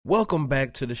Welcome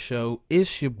back to the show.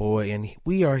 It's your boy, and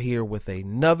we are here with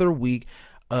another week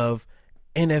of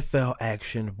NFL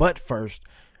action. But first,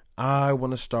 I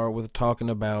want to start with talking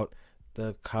about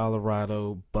the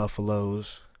Colorado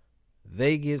Buffaloes.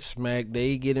 They get smacked,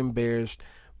 they get embarrassed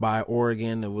by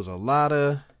Oregon. There was a lot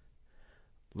of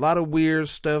weird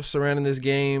stuff surrounding this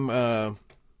game.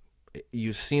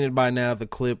 You've seen it by now, the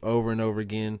clip over and over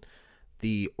again.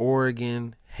 The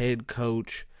Oregon head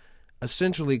coach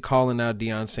essentially calling out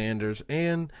Deion Sanders,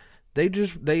 and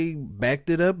they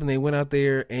backed it up and they went out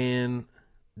there and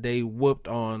they whooped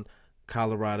on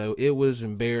Colorado. It was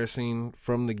embarrassing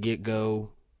from the get go.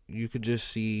 You could just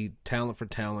see talent for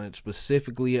talent,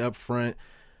 specifically up front,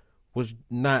 was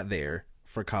not there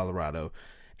for Colorado.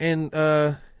 And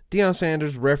Deion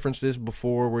Sanders referenced this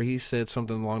before, where he said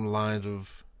something along the lines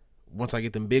of, "Once I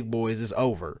get them big boys, it's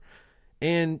over."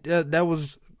 And that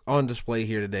was on display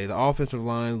here today. The offensive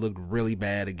line looked really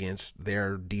bad against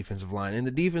their defensive line. And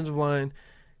the defensive line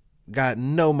got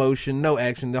no motion, no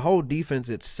action. The whole defense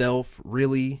itself,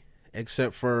 really,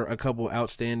 except for a couple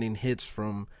outstanding hits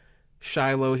from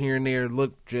Shiloh here and there,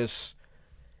 looked just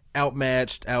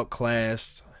outmatched,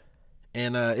 outclassed.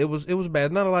 And it was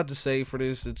bad. Not a lot to say for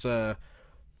this.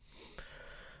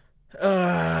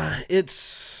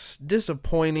 It's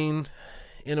disappointing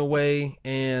in a way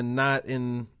and not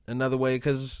in another way,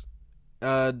 because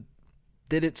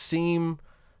did it seem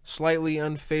slightly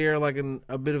unfair, like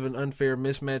a bit of an unfair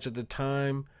mismatch at the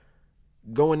time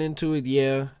going into it?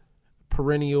 Yeah.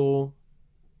 Perennial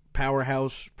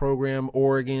powerhouse program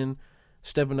Oregon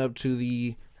stepping up to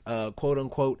the quote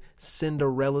unquote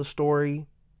Cinderella story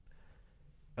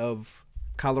of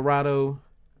Colorado.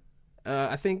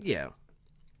 I think, yeah,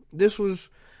 this was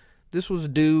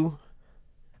due.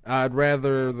 I'd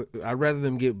rather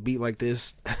them get beat like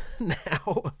this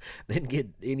now than get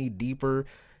any deeper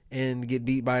and get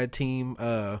beat by a team.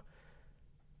 The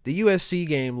USC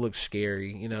game looks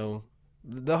scary.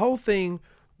 My whole thing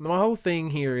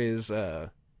here is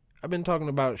I've been talking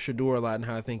about Shador a lot and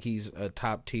how I think he's a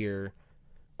top tier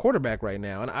quarterback right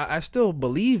now, and I still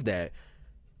believe that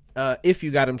if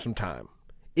you got him some time,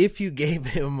 if you gave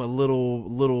him a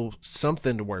little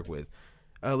something to work with.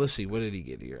 Let's see, what did he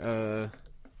get here?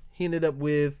 He ended up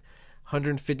with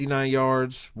 159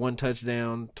 yards, one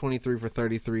touchdown, 23 for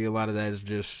 33. A lot of that is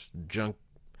just junk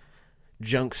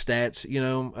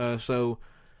stats, So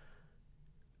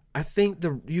I think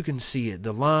you can see it.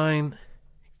 The line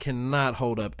cannot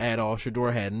hold up at all.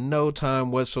 Shador had no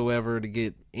time whatsoever to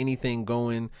get anything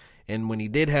going, and when he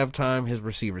did have time, his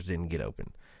receivers didn't get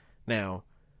open. Now,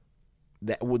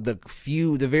 that with the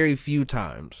very few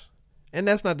times. And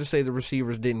that's not to say the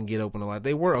receivers didn't get open a lot.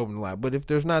 They were open a lot. But if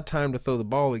there's not time to throw the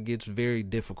ball, it gets very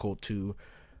difficult to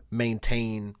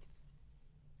maintain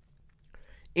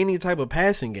any type of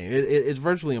passing game. It's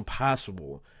virtually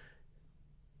impossible.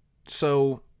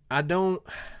 So I want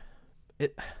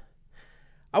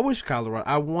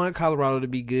Colorado to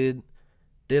be good.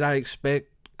 Did I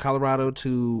expect Colorado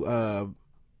to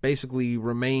basically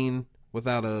remain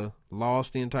without a loss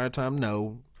the entire time?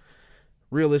 No.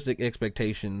 Realistic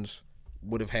expectations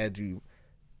would have had you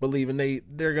believing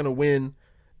they're gonna win.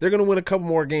 They're gonna win a couple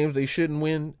more games they shouldn't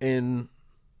win and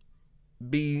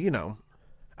be,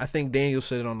 I think Daniel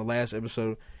said it on the last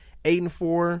episode.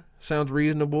 8-4 sounds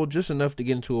reasonable, just enough to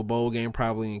get into a bowl game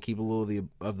probably and keep a little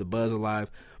of the buzz alive.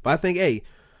 But I think,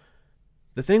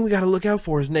 the thing we got to look out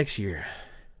for is next year.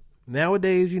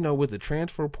 Nowadays, with the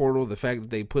transfer portal, the fact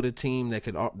that they put a team that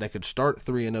could start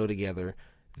 3-0 together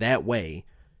that way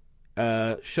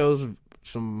shows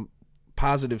some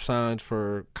positive signs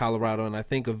for Colorado, and I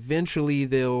think eventually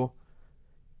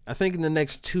I think in the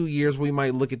next 2 years we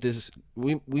might look at this.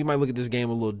 We might look at this game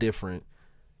a little different.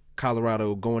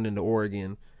 Colorado going into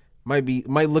Oregon might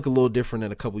look a little different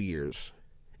in a couple years,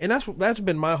 and that's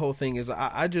been my whole thing. Is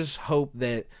I just hope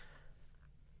that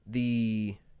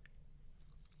the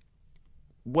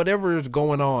whatever is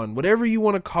going on, whatever you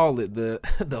want to call it,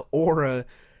 the aura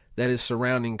that is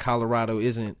surrounding Colorado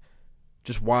isn't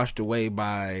just washed away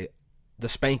by the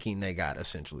spanking they got,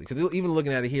 essentially. Because even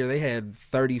looking at it here, they had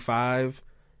 35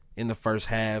 in the first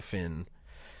half, and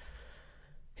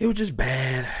it was just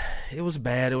bad. It was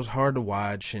bad. It was hard to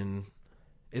watch, and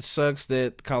it sucks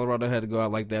that Colorado had to go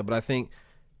out like that. But I think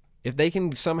if they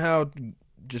can somehow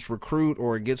just recruit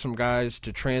or get some guys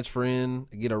to transfer in,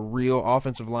 get a real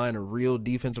offensive line, a real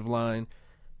defensive line,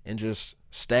 and just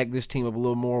stack this team up a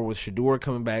little more with Shador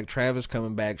coming back, Travis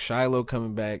coming back, Shiloh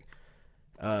coming back.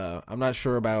 I'm not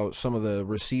sure about some of the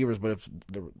receivers, but if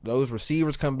those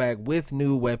receivers come back with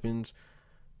new weapons,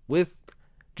 with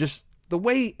just the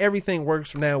way everything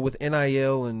works now with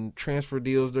NIL and transfer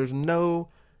deals, there's no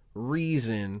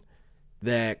reason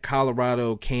that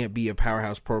Colorado can't be a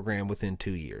powerhouse program within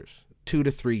 2 years, 2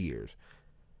 to 3 years.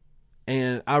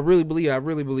 And I really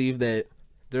believe that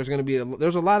there's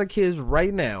a lot of kids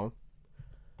right now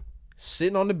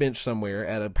sitting on the bench somewhere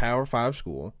at a Power 5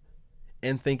 school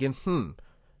and thinking,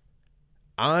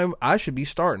 I should be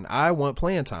starting. I want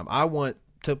playing time. I want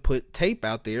to put tape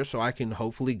out there so I can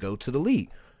hopefully go to the league.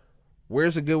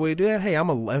 Where's a good way to do that? Hey, I'm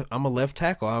a left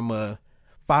tackle. I'm a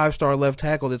 5-star left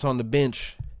tackle that's on the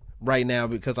bench right now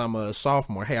because I'm a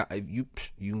sophomore. Hey, you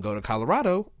can go to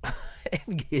Colorado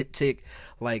and get tick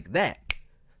like that,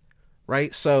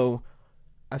 right? So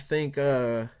I think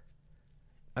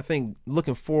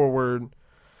looking forward,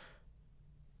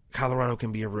 Colorado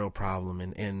can be a real problem,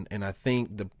 and I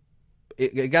think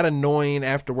it got annoying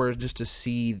afterwards just to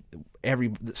see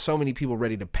so many people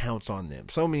ready to pounce on them,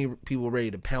 so many people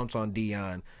ready to pounce on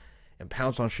Dion and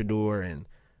pounce on Shedeur and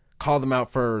call them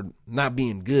out for not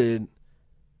being good.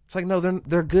 It's like, no,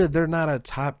 they're good. They're not a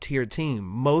top tier team.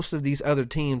 Most of these other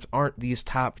teams aren't these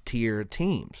top tier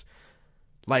teams.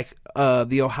 Like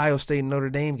the Ohio State Notre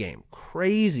Dame game,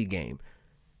 crazy game.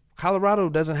 Colorado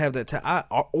doesn't have that.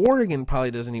 Oregon probably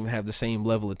doesn't even have the same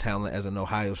level of talent as an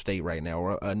Ohio State right now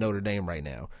or a Notre Dame right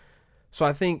now. So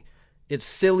I think it's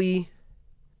silly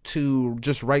to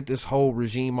just write this whole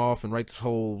regime off and write this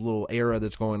whole little era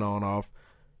that's going on off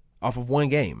of one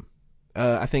game.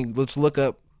 I think let's look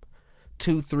up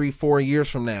 2, 3, 4 years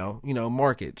from now.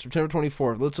 Mark it September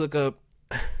 24th. Let's look up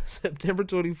September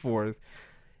 24th,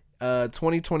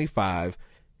 2025,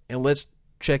 and let's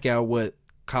check out what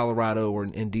Colorado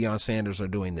and Deion Sanders are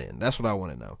doing then. That's what I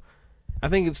want to know. I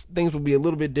think things will be a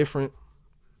little bit different,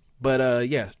 but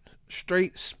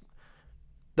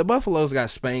the Buffaloes got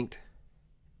spanked,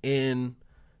 and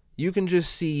you can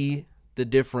just see the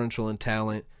differential in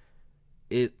talent.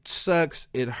 It sucks.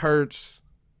 It hurts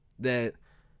that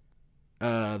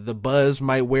the buzz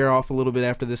might wear off a little bit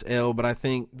after this L, but I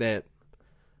think that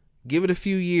give it a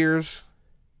few years.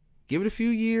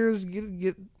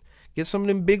 Get some of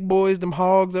them big boys, them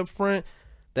hogs up front.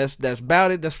 That's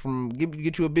about it. That's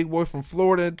get you a big boy from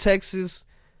Florida, Texas,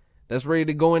 that's ready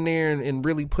to go in there and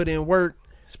really put in work,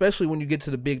 especially when you get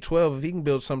to the Big 12. If he can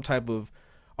build some type of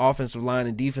offensive line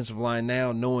and defensive line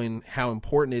now, knowing how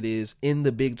important it is in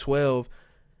the Big 12,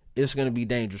 it's going to be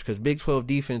dangerous because Big 12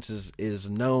 defense is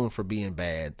known for being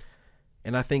bad.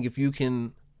 And I think if you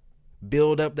can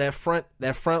build up that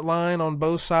front line on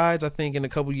both sides, I think in a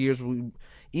couple years,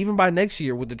 even by next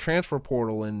year with the transfer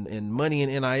portal and money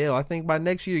and NIL, I think by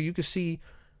next year you could see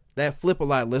that flip a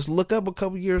lot. Let's look up a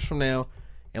couple years from now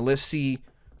and let's see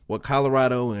what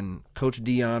Colorado and Coach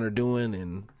Dion are doing,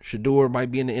 and Shedeur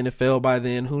might be in the NFL by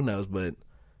then. Who knows? But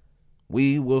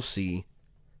we will see.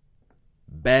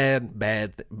 Bad.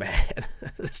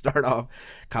 Start off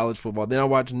college football. Then I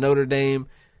watched Notre Dame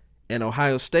and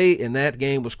Ohio State, and that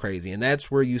game was crazy. And that's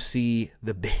where you see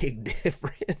the big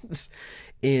difference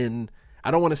in,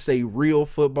 I don't want to say real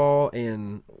football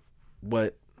and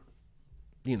what,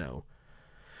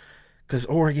 because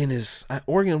Oregon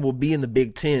will be in the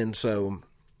Big Ten, so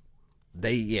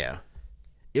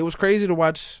it was crazy to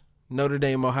watch Notre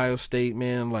Dame, Ohio State,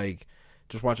 man. Like,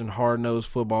 just watching hard-nosed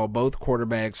football. Both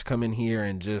quarterbacks come in here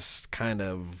and just kind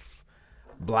of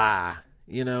blah.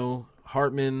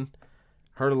 Hartman,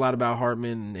 heard a lot about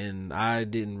Hartman, and I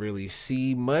didn't really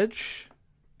see much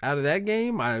out of that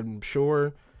game. I'm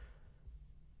sure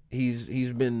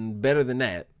he's been better than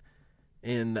that.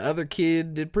 And the other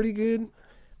kid did pretty good.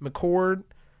 McCord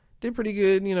did pretty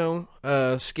good,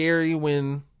 scary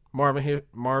when Marvin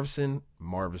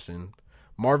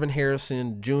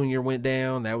Harrison Jr. went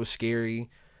down. That was scary.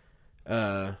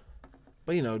 But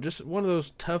just one of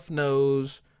those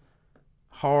tough-nosed,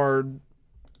 hard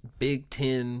Big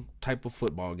Ten type of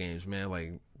football games, man.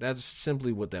 Like, that's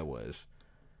simply what that was.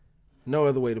 No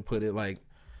other way to put it. Like,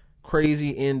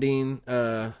 crazy ending.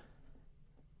 But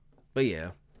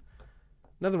yeah,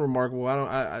 nothing remarkable.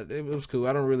 It was cool.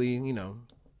 I don't really, ain't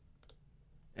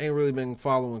really been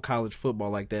following college football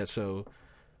like that. So,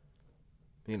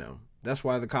 that's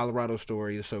why the Colorado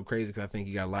story is so crazy, because I think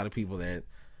you got a lot of people that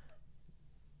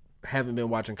haven't been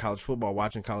watching college football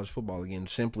again,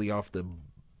 simply off the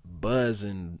buzz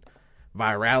and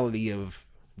virality of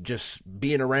just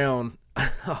being around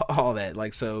all that.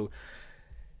 Like, so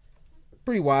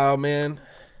pretty wild, man.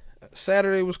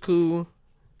 Saturday was cool.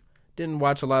 Didn't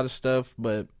watch a lot of stuff,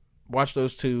 but watched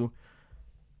those two.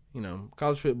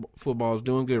 College football is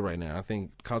doing good right now. I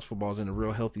think college football is in a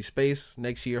real healthy space.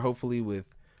 Next year, hopefully,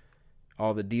 with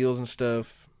all the deals and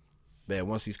stuff, that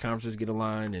once these conferences get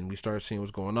aligned and we start seeing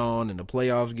what's going on and the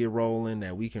playoffs get rolling,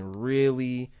 that we can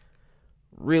really,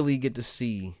 really get to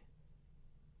see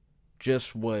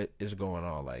just what is going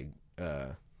on, like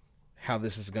how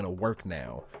this is going to work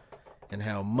now, and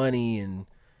how money and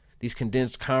these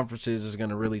condensed conferences is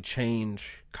going to really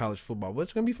change college football. But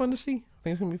it's going to be fun to see. I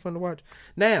think it's going to be fun to watch.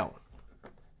 Now,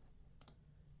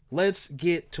 let's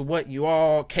get to what you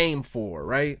all came for,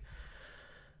 right?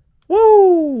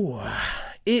 Woo!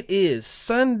 It is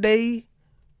Sunday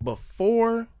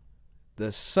before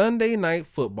the Sunday night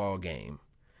football game.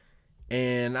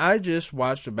 And I just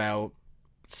watched about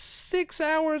 6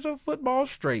 hours of football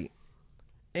straight.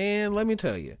 And let me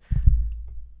tell you,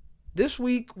 this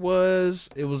week was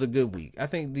a good week. I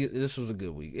think this was a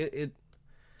good week. A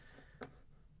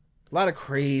lot of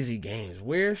crazy games.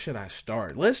 Where should I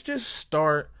start? Let's just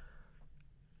start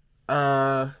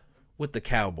with the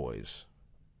Cowboys.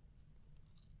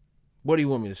 What do you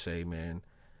want me to say, man?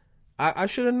 I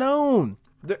should have known.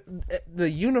 The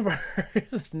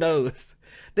universe knows.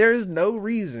 There is no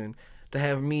reason to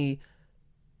have me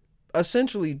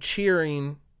essentially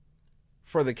cheering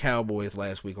for the Cowboys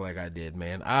last week like I did,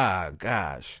 man.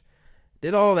 Gosh.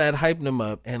 Did all that, hyping them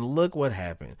up, and look what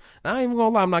happened. Now, I ain't even gonna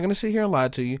lie. I'm not gonna sit here and lie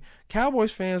to you.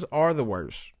 Cowboys fans are the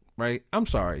worst, right? I'm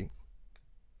sorry.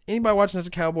 Anybody watching as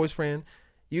a Cowboys fan,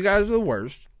 you guys are the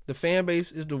worst. The fan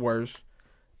base is the worst.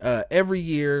 Every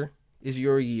year is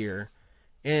your year.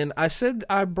 And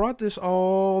I brought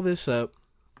all this up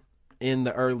in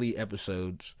the early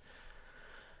episodes.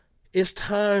 It's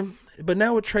time, but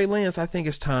now with Trey Lance, I think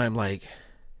it's time. Like,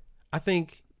 I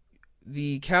think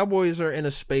the Cowboys are in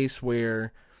a space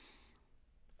where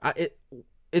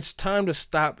it's time to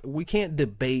stop. We can't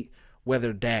debate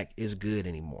whether Dak is good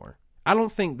anymore. I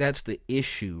don't think that's the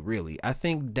issue, really. I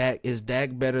think Dak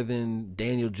better than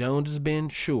Daniel Jones has been?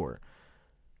 Sure.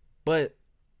 But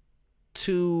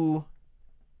to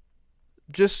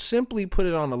just simply put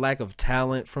it on a lack of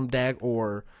talent from Dak,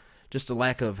 or just a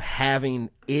lack of having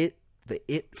the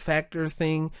it factor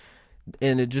thing,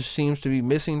 and it just seems to be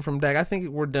missing from Dak, I think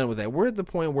we're done with that. We're at the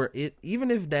point where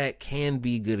even if Dak can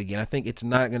be good again, I think it's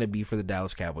not going to be for the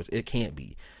Dallas Cowboys. It can't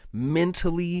be.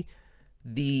 Mentally,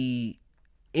 the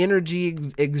energy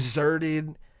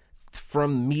exerted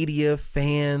from media,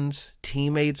 fans,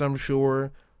 teammates, I'm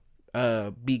sure,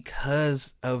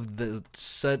 because of the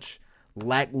such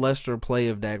lackluster play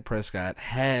of Dak Prescott,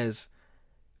 has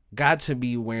got to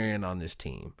be wearing on this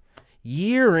team.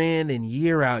 Year in and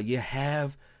year out, you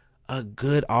have a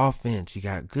good offense. You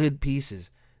got good pieces.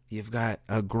 You've got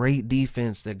a great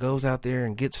defense that goes out there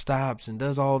and gets stops and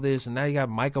does all this. And now you got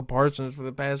Micah Parsons for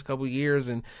the past couple of years.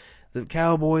 And the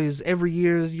Cowboys, every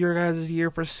year is your guys' year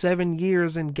for 7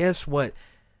 years. And guess what?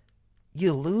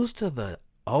 You lose to the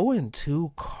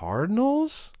 0-2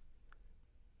 Cardinals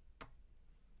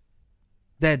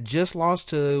that just lost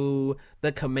to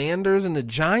the Commanders and the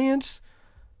Giants.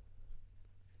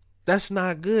 That's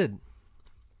not good.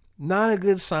 Not a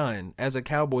good sign as a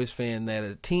Cowboys fan that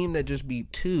a team that just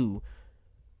beat two,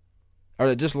 or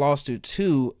that just lost to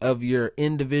two of your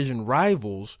in-division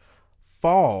rivals,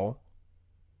 fall,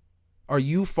 or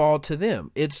you fall to them.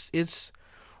 It's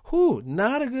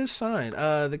not a good sign.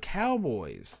 The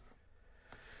Cowboys.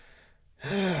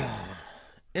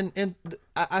 And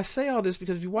I say all this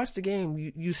because if you watch the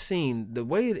game, you've seen the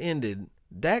way it ended.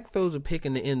 Dak throws a pick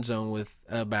in the end zone with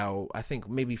about, I think,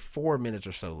 maybe 4 minutes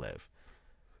or so left.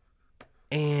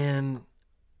 And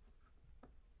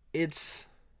it's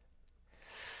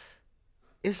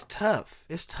tough.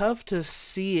 It's tough to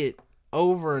see it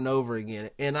over and over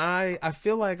again. And I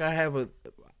feel like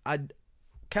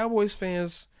Cowboys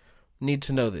fans need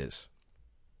to know this.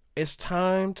 It's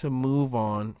time to move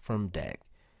on from Dak.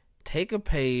 Take a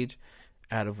page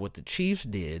out of what the Chiefs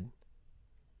did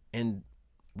and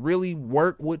really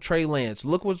work with Trey Lance.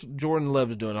 Look what Jordan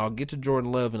Love is doing. I'll get to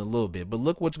Jordan Love in a little bit, but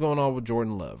look what's going on with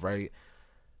Jordan Love, right?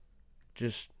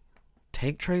 Just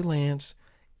take Trey Lance,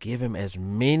 give him as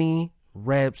many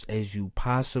reps as you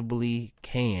possibly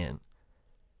can.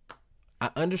 I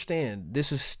understand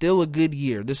this is still a good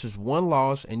year. This is one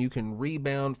loss, and you can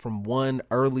rebound from one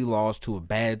early loss to a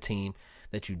bad team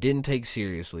that you didn't take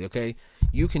seriously, okay?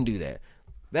 You can do that.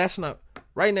 That's not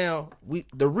right now.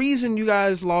 The reason you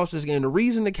guys lost this game, the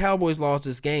reason the Cowboys lost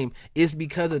this game is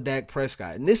because of Dak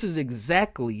Prescott. And this is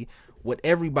exactly what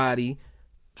everybody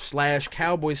 /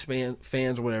 Cowboys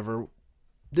fans or whatever,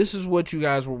 this is what you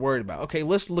guys were worried about. Okay,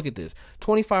 let's look at this.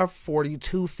 25-40,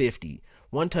 250,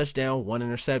 1 touchdown, 1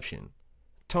 interception.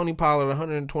 Tony Pollard,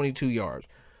 122 yards.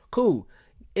 Cool.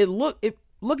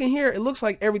 Looking here, it looks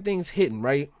like everything's hitting,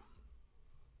 right?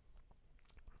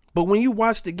 But when you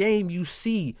watch the game, you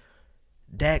see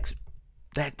Dak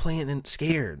playing and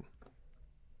scared.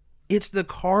 It's the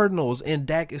Cardinals, and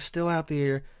Dak is still out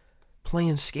there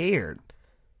playing scared.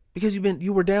 because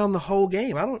you were down the whole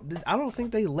game. I don't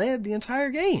think they led the entire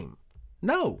game.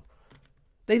 No.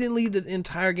 They didn't lead the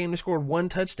entire game. They scored one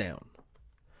touchdown.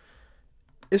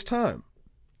 It's time.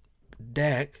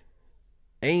 Dak,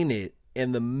 ain't it?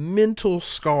 And the mental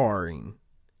scarring,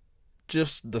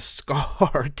 just the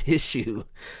scar tissue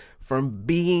from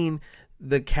being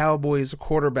the Cowboys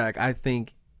quarterback, I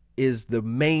think is the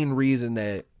main reason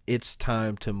that it's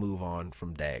time to move on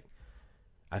from Dak.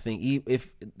 I think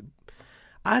if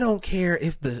I don't care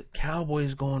if the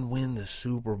Cowboys go and win the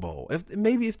Super Bowl. If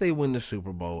they win the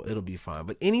Super Bowl, it'll be fine.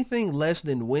 But anything less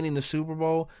than winning the Super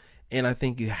Bowl, and I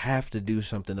think you have to do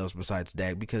something else besides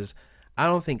Dak, because I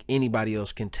don't think anybody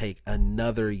else can take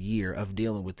another year of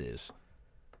dealing with this.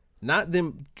 Not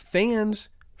them fans,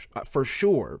 for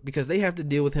sure, because they have to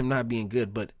deal with him not being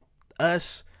good. But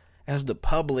us, as the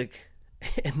public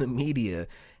and the media,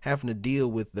 having to deal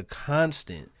with the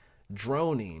constant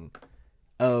droning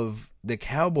of the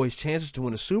Cowboys' chances to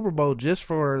win a Super Bowl just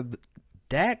for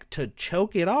Dak to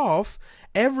choke it off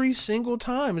every single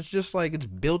time. It's just like it's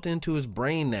built into his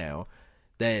brain now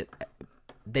that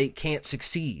they can't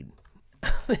succeed.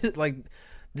 Like,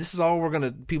 this is all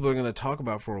people are gonna talk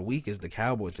about for a week is the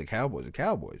Cowboys.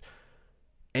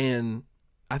 And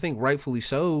I think rightfully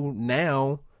so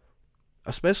now,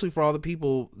 especially for all the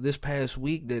people this past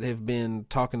week that have been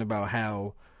talking about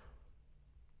how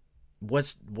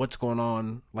what's going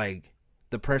on, like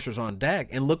the pressure's on Dak,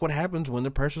 and look what happens when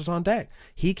the pressure's on Dak.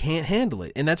 He can't handle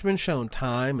it, and that's been shown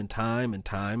time and time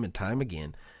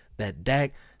again that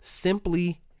Dak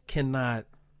simply cannot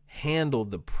handle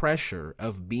the pressure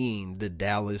of being the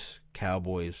Dallas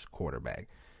Cowboys quarterback.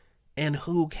 And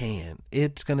who can?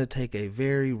 It's going to take a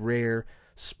very rare,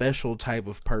 special type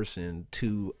of person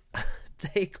to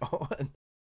take on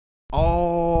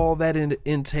all that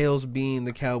entails being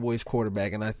the Cowboys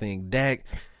quarterback. And I think Dak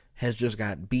has just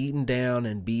got beaten down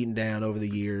over the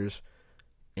years,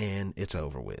 and it's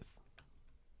over with.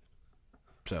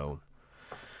 So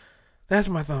that's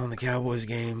my thought on the Cowboys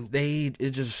game.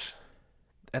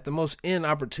 At the most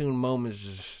inopportune moments,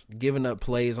 just giving up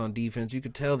plays on defense. You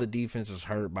could tell the defense is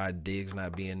hurt by Diggs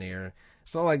not being there.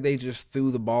 It's not like they just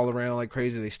threw the ball around like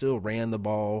crazy. They still ran the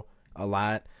ball a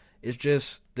lot. It's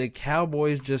just the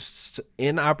Cowboys just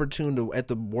inopportune at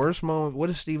the worst moment. What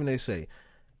does Stephen A say?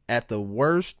 At the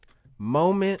worst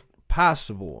moment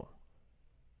possible.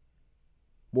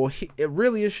 Well,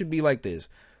 it should be like this.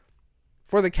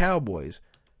 For the Cowboys,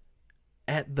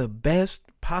 at the best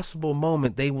possible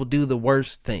moment, they will do the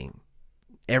worst thing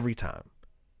every time.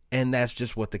 And that's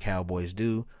just what the Cowboys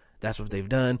do. That's what they've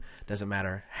done. Doesn't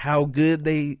matter how good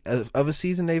of a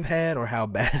season they've had or how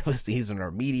bad of a season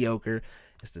or mediocre.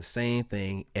 It's the same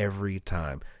thing every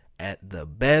time. At the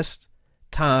best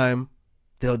time,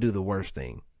 they'll do the worst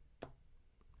thing.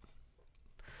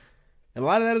 And a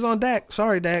lot of that is on Dak.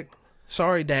 Sorry, Dak.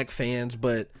 Sorry, Dak fans,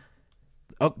 but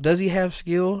does he have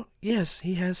skill? Yes,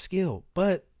 he has skill,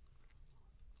 but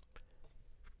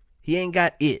he ain't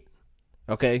got it.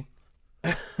 Okay?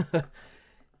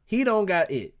 He don't got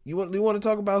it. You want to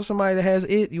talk about somebody that has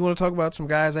it? You want to talk about some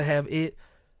guys that have it?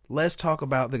 Let's talk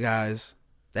about the guys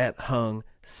that hung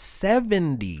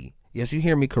 70. Yes, you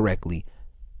hear me correctly.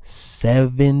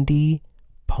 70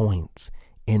 points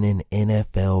in an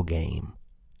NFL game.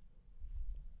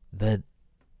 The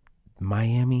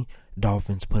Miami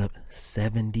Dolphins put up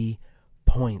 70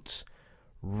 points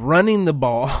running the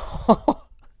ball.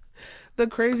 The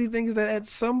crazy thing is that at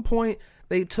some point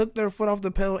they took their foot off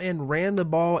the pedal and ran the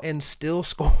ball and still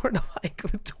scored like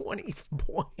 20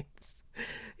 points.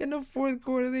 In the fourth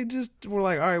quarter, they just were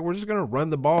like, all right, we're just going to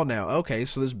run the ball now. Okay,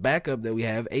 so this backup that we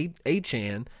have,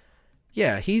 A-Chan,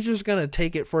 yeah, he's just going to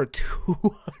take it for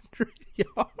 200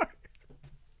 yards.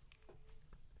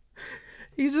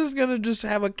 He's just going to just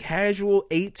have a casual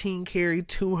 18-carry,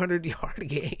 200-yard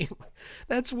game.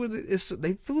 That's what it is.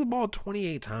 They threw the ball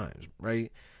 28 times,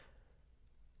 right?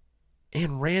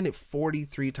 And ran it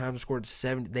 43 times, scored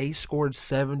 70. They scored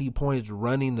 70 points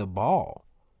running the ball.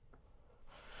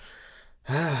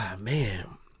 Ah,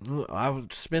 man. I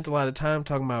spent a lot of time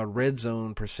talking about red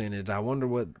zone percentage. I wonder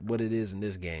what it is in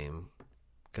this game.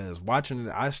 Because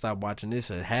I stopped watching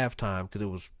this at halftime because it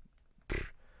was,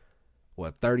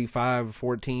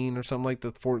 35-14 or something like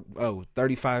that.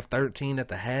 35-13 at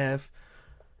the half.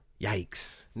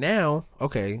 Yikes. Now,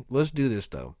 okay, let's do this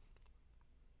though.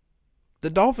 The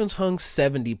Dolphins hung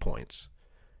 70 points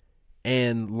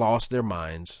and lost their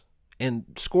minds and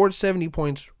scored 70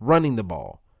 points running the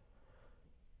ball.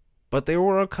 But there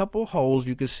were a couple holes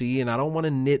you could see, and I don't want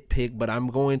to nitpick, but I'm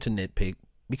going to nitpick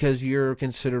because you're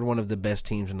considered one of the best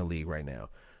teams in the league right now.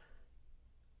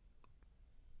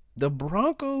 The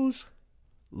Broncos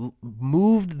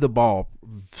moved the ball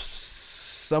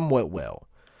somewhat well.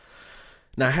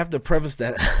 Now, I have to preface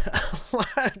that a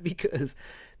lot because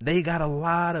they got a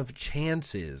lot of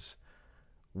chances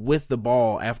with the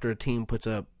ball after a team puts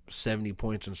up 70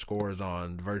 points and scores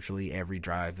on virtually every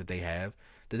drive that they have.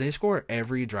 Did they score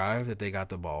every drive that they got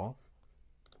the ball?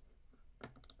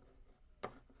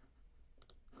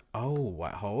 Oh,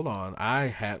 wow, hold on.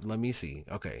 Let me see.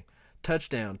 Okay.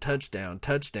 Touchdown, touchdown,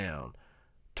 touchdown.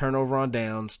 Turnover on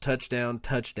downs, touchdown,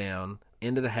 touchdown.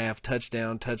 End of the half,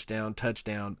 touchdown, touchdown,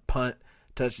 touchdown. Punt,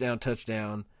 touchdown,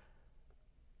 touchdown.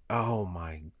 Oh,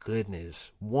 my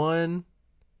goodness. 1,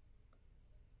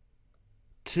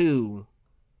 2,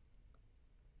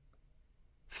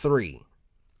 3.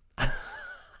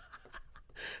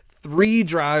 3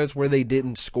 drives where they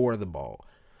didn't score the ball.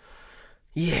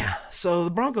 Yeah, so the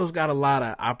Broncos got a lot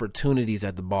of opportunities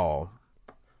at the ball.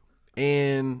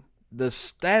 And the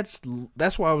stats,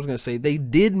 that's why I was going to say they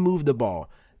did move the ball.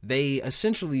 They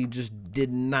essentially just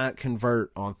did not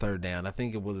convert on third down. I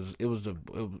think it was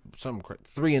something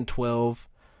 3-12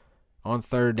 on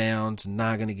third downs,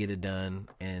 not going to get it done.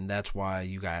 And that's why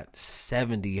you got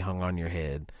 70 hung on your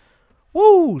head.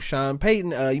 Woo, Sean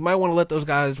Payton. You might want to let those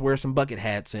guys wear some bucket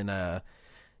hats, and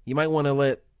you might want to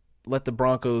let the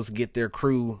Broncos get their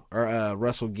crew, or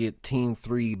Russell get team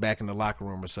 3 back in the locker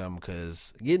room or something,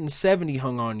 because getting 70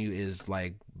 hung on you is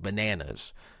like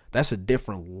bananas. That's a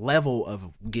different level of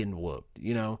getting whooped,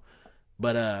 you know.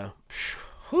 But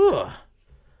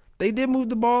they did move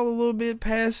the ball a little bit,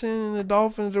 passing. The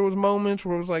Dolphins, there was moments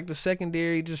where it was like the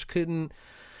secondary just couldn't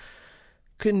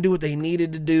do what they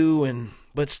needed to do,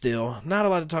 but still, not a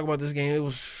lot to talk about this game.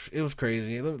 It was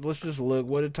crazy. Let's just look.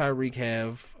 What did Tyreek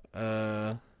have?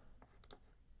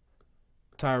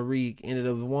 Tyreek ended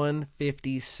up with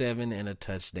 157 and a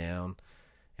touchdown,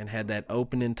 and had that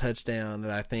opening touchdown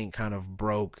that I think kind of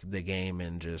broke the game,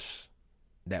 and just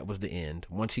that was the end.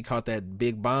 Once he caught that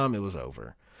big bomb, it was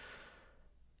over.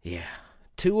 Yeah,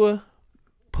 Tua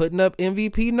putting up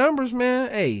MVP numbers, man.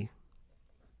 Hey,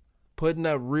 putting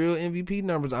up real MVP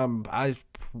numbers. I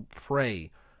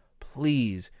pray,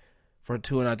 please, for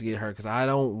Tua not to get hurt, because I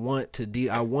don't want to.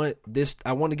 I want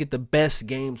to get the best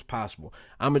games possible.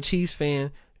 I'm a Chiefs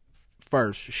fan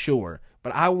first, sure,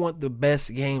 but I want the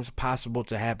best games possible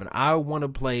to happen. I want to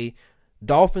play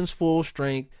Dolphins full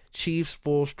strength, Chiefs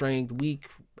full strength, week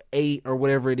 8 or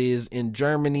whatever it is in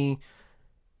Germany.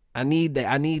 I need that.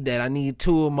 I need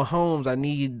Tua, Mahomes. I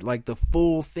need like the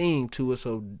full thing, Tua.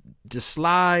 So just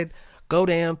slide, go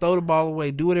down, throw the ball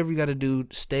away, do whatever you got to do.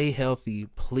 Stay healthy,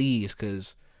 please,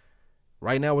 because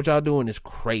right now what y'all doing is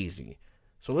crazy.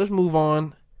 So let's move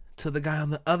on to the guy on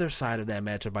the other side of that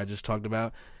matchup I just talked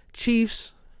about.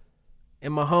 Chiefs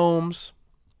and Mahomes.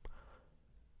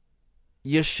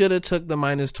 You should have took the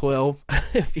 -12.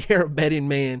 If you're a betting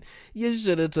man, you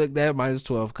should have took that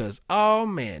 -12, because, oh,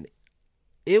 man,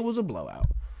 it was a blowout.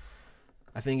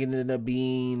 I think it ended up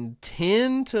being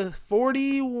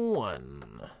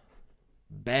 10-41.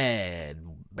 Bad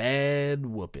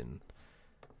whooping.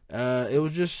 It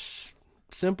was just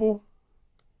simple.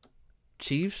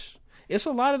 Chiefs. It's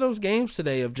a lot of those games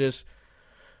today of just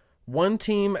one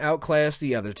team outclassed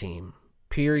the other team.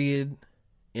 Period.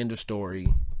 End of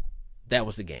story. That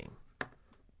was the game.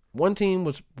 One team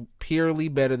was purely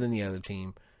better than the other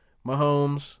team.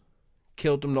 Mahomes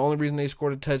killed them. The only reason they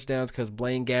scored a touchdown is because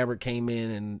Blaine Gabbert came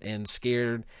in and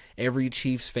scared every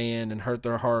Chiefs fan and hurt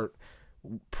their heart,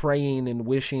 praying and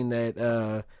wishing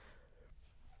that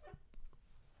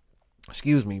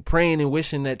praying and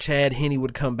wishing that Chad Henne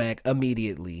would come back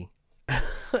immediately.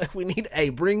 We need,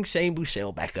 bring Shane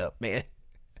Buechele back up, man.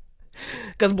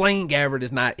 Because Blaine Gabbert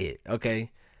is not it, okay?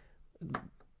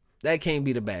 That can't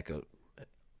be the backup.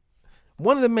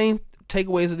 One of the main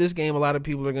takeaways of this game, a lot of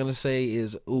people are going to say,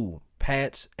 is,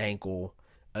 Pat's ankle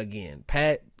again.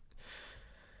 Pat,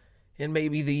 in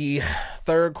maybe the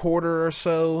third quarter or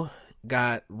so,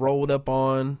 got rolled up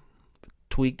on,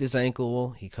 tweaked his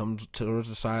ankle. He comes towards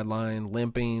the sideline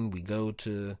limping. We go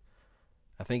to,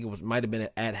 I think might have been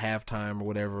at halftime or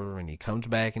whatever, and he comes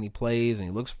back and he plays and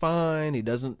he looks fine. He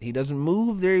doesn't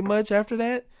move very much after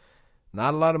that.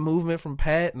 Not a lot of movement from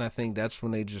Pat, and I think that's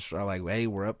when they just are like, hey,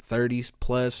 we're up 30s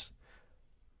plus.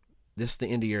 This is the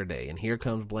end of your day. And here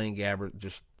comes Blaine Gabbert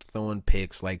just throwing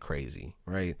picks like crazy,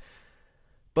 right?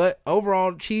 But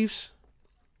overall, Chiefs,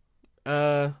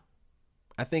 I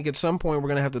think at some point we're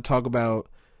going to have to talk about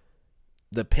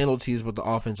the penalties with the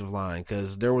offensive line,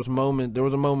 because there was a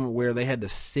moment where they had to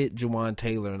sit Juwan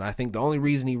Taylor, and I think the only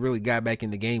reason he really got back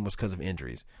in the game was because of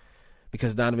injuries.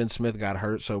 Because Donovan Smith got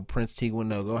hurt, so Prince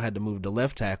Tiguanogo had to move to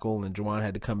left tackle, and Juwan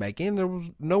had to come back in. There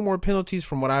was no more penalties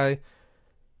from what I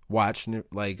watching it.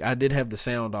 Like, I did have the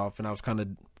sound off, and I was kind of,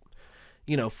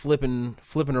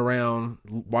 flipping around,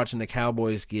 watching the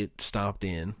Cowboys get stomped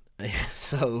in.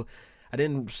 So I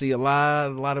didn't see a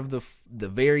lot of the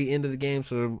very end of the game.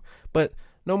 So, but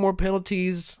no more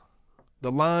penalties.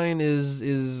 The line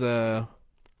is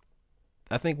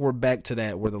I think we're back to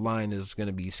that where the line is going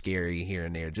to be scary here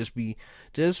and there.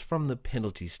 Just from the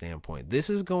penalty standpoint. This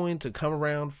is going to come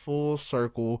around full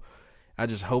circle. I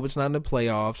just hope it's not in the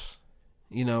playoffs,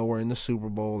 or in the Super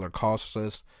Bowl, or costs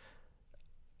us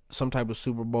some type of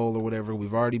Super Bowl or whatever.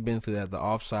 We've already been through that. The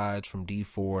offsides from D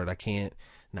Ford.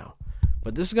 No.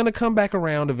 But this is going to come back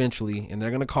around eventually, and they're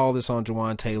going to call this on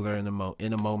Jawan Taylor in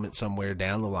a moment somewhere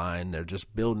down the line. They're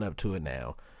just building up to it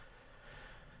now.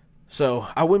 So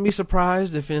I wouldn't be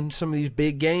surprised if in some of these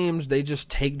big games they just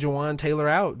take Jawan Taylor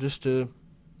out just to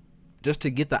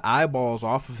get the eyeballs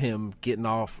off of him getting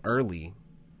off early.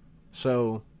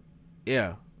 So,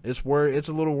 yeah, it's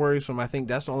a little worrisome. I think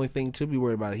that's the only thing to be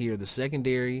worried about here. The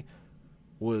secondary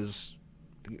was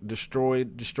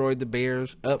destroyed the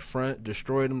Bears up front,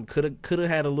 destroyed them. Could have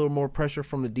had a little more pressure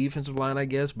from the defensive line, I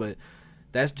guess, but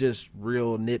that's just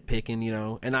real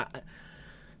nitpicking, And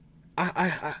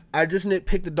I just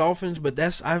nitpick the Dolphins, but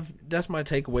that's my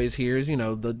takeaways here is,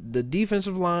 the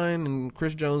defensive line and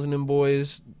Chris Jones and them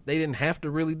boys, they didn't have to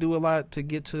really do a lot to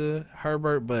get to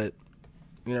Herbert, but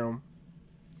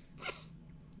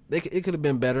it could have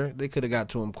been better. They could have got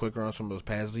to him quicker on some of those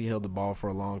passes. He held the ball for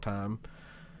a long time.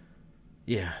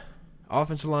 Yeah.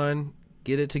 Offensive line,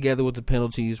 get it together with the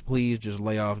penalties. Please just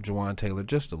lay off Jawan Taylor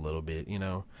just a little bit,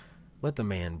 Let the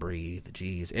man breathe.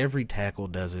 Jeez, every tackle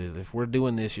does it. If we're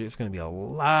doing this year, it's going to be a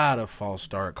lot of false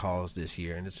start calls this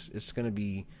year, and it's going to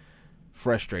be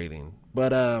frustrating.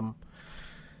 But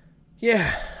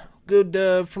yeah, good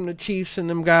dub from the Chiefs and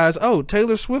them guys. Oh,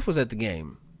 Taylor Swift was at the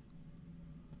game.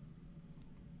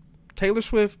 Taylor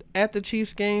Swift at the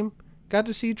Chiefs game, got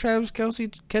to see Travis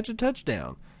Kelce catch a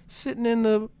touchdown, sitting in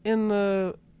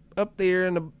the up there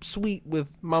in the suite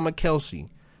with Mama Kelce.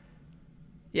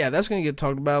 Yeah, that's going to get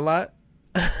talked about a lot.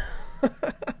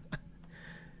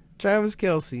 Travis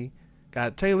Kelce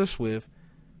got Taylor Swift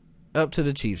up to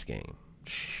the Chiefs game.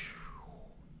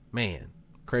 Man,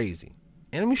 crazy.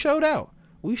 And we showed out.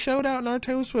 We showed out in our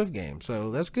Taylor Swift game. So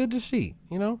that's good to see,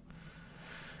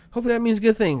 Hopefully that means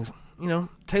good things.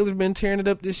 Taylor's been tearing it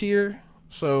up this year.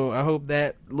 So I hope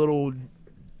that little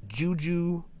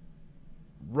juju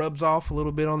rubs off a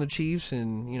little bit on the Chiefs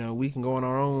and, we can go on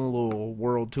our own little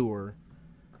world tour.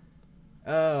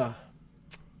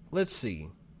 Let's see.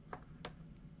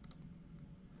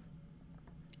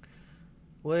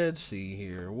 Let's see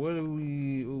here. What do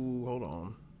we... Ooh, hold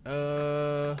on.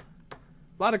 A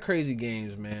lot of crazy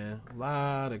games, man. A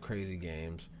lot of crazy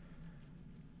games.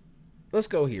 Let's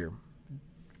go here.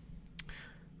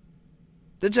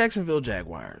 The Jacksonville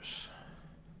Jaguars.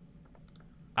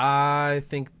 I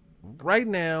think right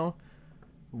now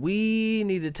we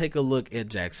need to take a look at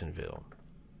Jacksonville.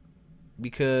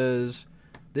 Because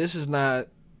now,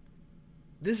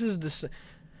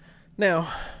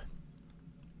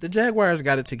 the Jaguars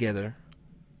got it together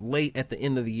late at the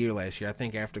end of the year last year, I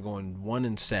think after going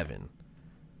 1-7.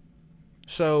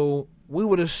 So we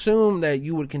would assume that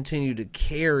you would continue to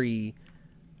carry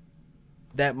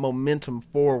that momentum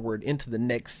forward into the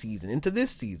next season, into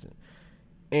this season,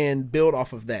 and build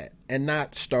off of that and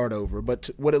not start over. But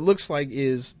what it looks like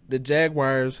is the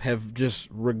Jaguars have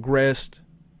just regressed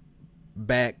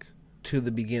back to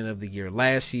the beginning of the year.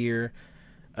 Last year,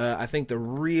 I think the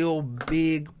real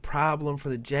big problem for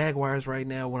the Jaguars right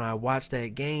now when I watch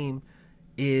that game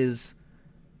is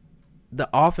the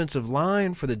offensive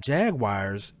line for the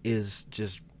Jaguars is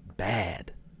just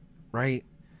bad, right?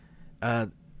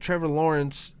 Trevor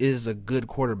Lawrence is a good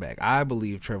quarterback. I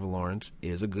believe Trevor Lawrence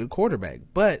is a good quarterback,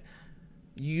 but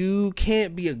you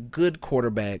can't be a good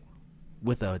quarterback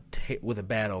with a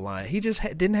bad O-line. He just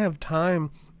didn't have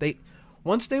time.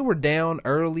 Once they were down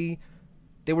early,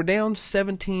 they were down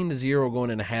 17-0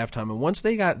 going into halftime, and once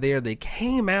they got there, they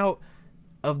came out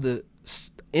of the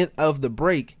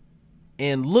break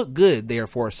and looked good there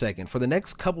for a second. For the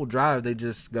next couple drives, they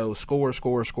just go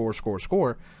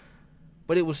score.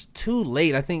 But it was too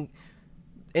late, I think.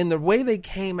 And the way they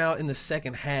came out in the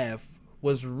second half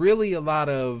was really a lot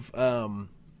of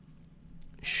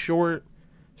short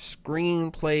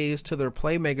screen plays to their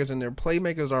playmakers, and their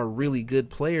playmakers are really good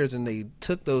players, and they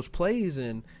took those plays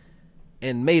and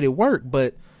made it work.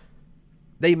 But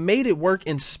they made it work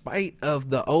in spite of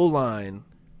the O-line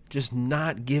just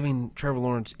not giving Trevor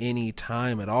Lawrence any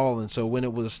time at all. And so when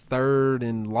it was third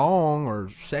and long or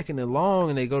second and long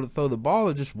and they go to throw the ball,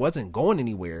 it just wasn't going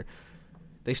anywhere.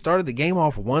 They started the game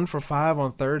off 1 for 5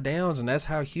 on third downs, and that's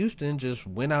how Houston just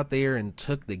went out there and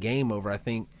took the game over. I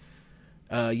think,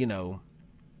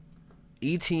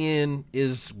 ETN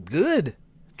is good.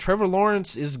 Trevor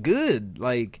Lawrence is good.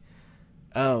 Like,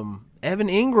 Evan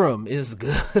Ingram is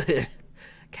good.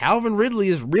 Calvin Ridley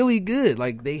is really good.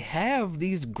 Like, they have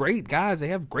these great guys. They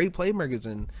have great playmakers,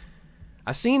 and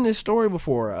I've seen this story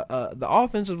before. The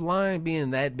offensive line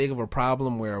being that big of a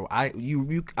problem where I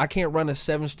can't run a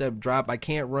 7-step drop. I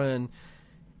can't run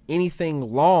anything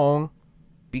long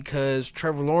because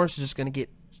Trevor Lawrence is just going to get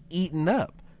eaten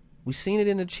up. We've seen it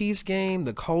in the Chiefs game,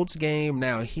 the Colts game,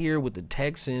 now here with the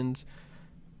Texans,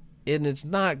 and it's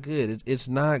not good. It's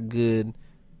not good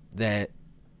that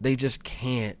they just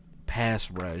can't pass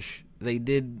rush. They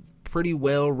did pretty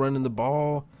well running the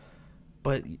ball,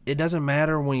 but it doesn't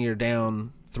matter when you're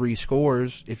down 3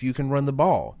 scores if you can run the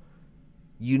ball.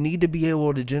 You need to be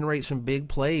able to generate some big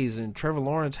plays, and Trevor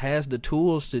Lawrence has the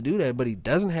tools to do that, but he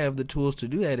doesn't have the tools to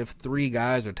do that if 3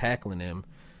 guys are tackling him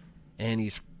and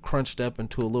he's crunched up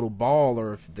into a little ball,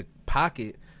 or if the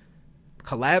pocket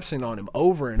collapsing on him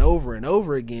over and over and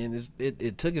over again.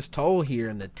 It took its toll here,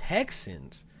 and the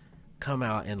Texans come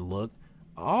out and look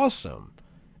awesome.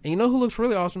 And you know who looks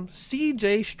really awesome?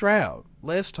 C.J. Stroud.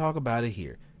 Let's talk about it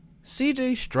here.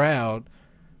 C.J. Stroud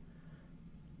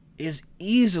is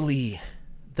easily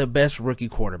the best rookie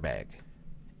quarterback.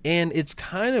 And it's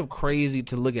kind of crazy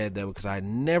to look at that because I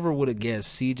never would have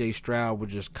guessed C.J. Stroud would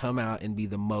just come out and be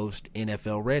the most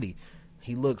NFL ready.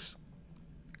 He looks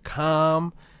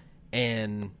calm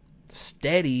and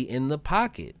steady in the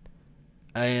pocket.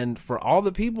 And for all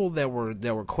the people that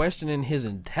were questioning his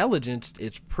intelligence,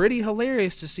 it's pretty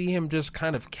hilarious to see him just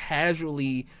kind of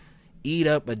casually eat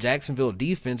up a Jacksonville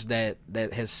defense that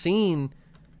has seen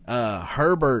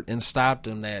Herbert and stopped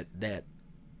him, that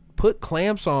put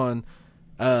clamps on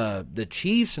the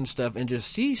Chiefs and stuff, and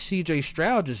just see C.J.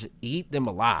 Stroud just eat them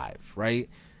alive, right?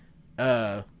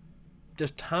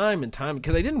 Just time and time,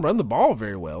 because they didn't run the ball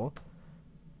very well.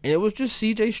 And it was just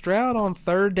C.J. Stroud on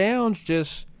third downs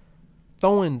just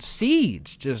throwing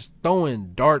seeds, just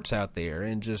throwing darts out there,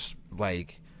 and just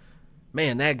like,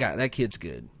 man, that kid's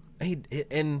good.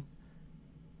 And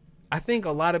I think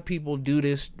a lot of people do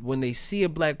this when they see a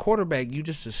black quarterback. You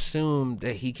just assume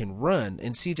that he can run,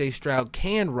 and C.J. Stroud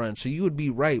can run, so you would be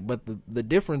right. But the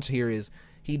difference here is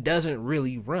he doesn't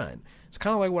really run. It's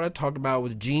kind of like what I talked about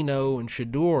with Geno and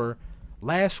Shador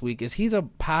last week. Is he's a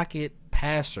pocket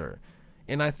passer,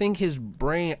 and I think his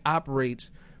brain operates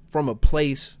from a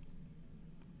place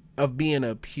of being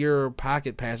a pure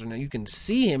pocket passer. Now you can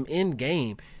see him in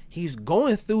game. He's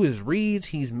going through his reads.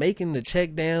 He's making the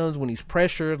check downs when he's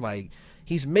pressured. Like,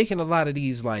 he's making a lot of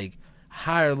these like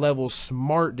higher level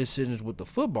smart decisions with the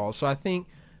football. So I think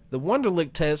the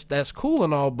Wonderlic test, that's cool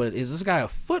and all, but is this guy a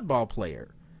football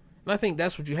player? And I think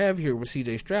that's what you have here with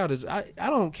C.J. Stroud. Is I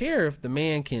don't care if the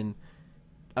man can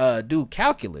do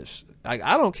calculus. Like,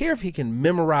 I don't care if he can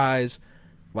memorize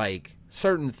like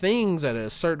certain things at a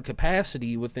certain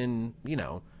capacity within,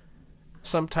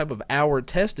 some type of hour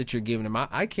test that you're giving him.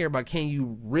 I care about, can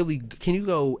you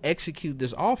go execute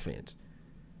this offense,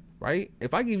 right?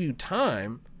 If I give you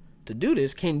time to do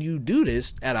this, can you do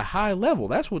this at a high level?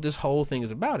 That's what this whole thing is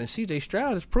about. And C.J.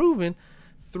 Stroud has proven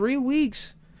 3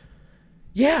 weeks,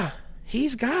 yeah,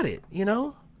 he's got it,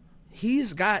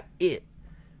 He's got it.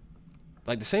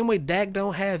 Like the same way Dak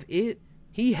don't have it,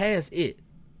 he has it.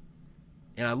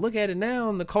 And I look at it now,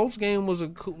 and the Colts game was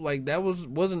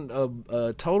wasn't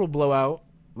a total blowout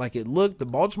like it looked. The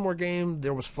Baltimore game,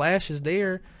 there was flashes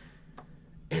there,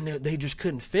 and they just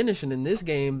couldn't finish. And in this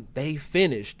game, they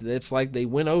finished. It's like they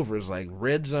went over. It's like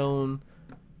red zone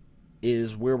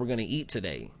is where we're going to eat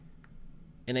today.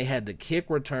 And they had the kick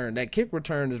return. That kick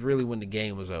return is really when the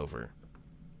game was over.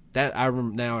 Now I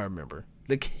remember.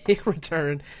 The kick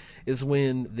return is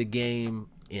when the game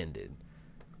ended.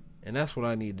 And that's what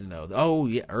I need to know. Oh,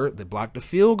 yeah, they blocked the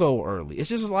field goal early.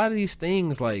 It's just a lot of these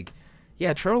things like,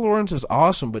 yeah, Trevor Lawrence is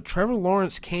awesome, but Trevor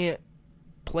Lawrence can't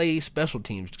play special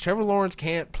teams. Trevor Lawrence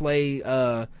can't play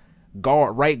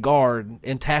right guard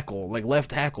and tackle, like left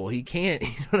tackle. He can't, you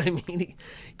know what I mean?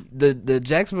 The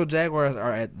Jacksonville Jaguars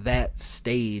are at that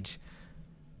stage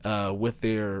with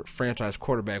their franchise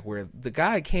quarterback where the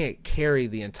guy can't carry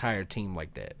the entire team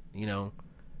like that,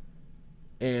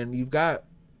 And you've got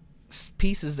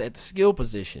pieces at the skill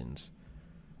positions,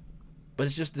 but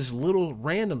it's just this little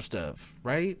random stuff,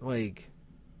 right? Like,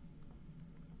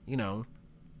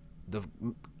 the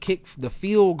kick, the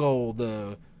field goal,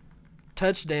 the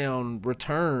touchdown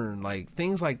return, like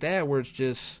things like that, where it's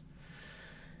just,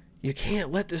 you can't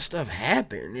let this stuff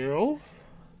happen, Oh,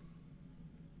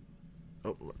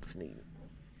 I just need it.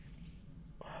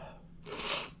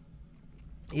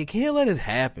 You can't let it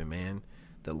happen, man.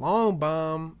 The long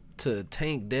bomb to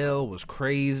Tank Dell was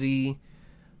crazy.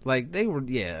 Like, they were,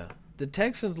 yeah. The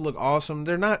Texans look awesome.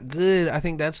 They're not good. I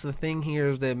think that's the thing here,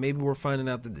 is that maybe we're finding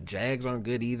out that the Jags aren't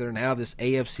good either. Now this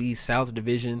AFC South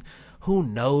division, who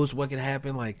knows what could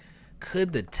happen? Like,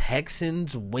 could the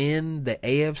Texans win the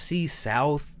AFC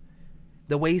South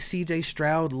the way CJ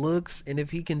Stroud looks? And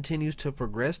if he continues to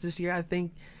progress this year, I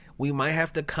think we might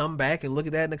have to come back and look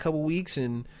at that in a couple weeks.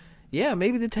 And yeah,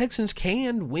 maybe the Texans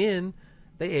can win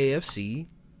the AFC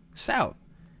South.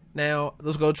 Now,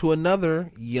 let's go to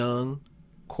another young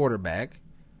quarterback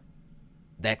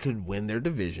that could win their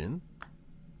division.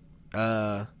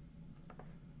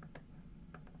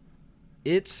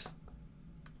 It's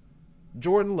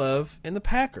Jordan Love and the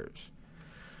Packers.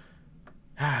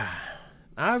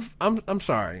 I'm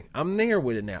sorry. I'm there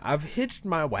with it now. I've hitched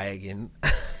my wagon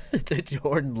to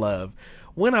Jordan Love.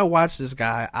 When I watch this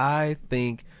guy, I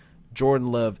think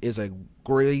Jordan Love is a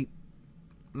great,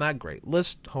 not great.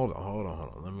 Let's hold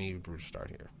on. Let me start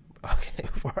here. Okay,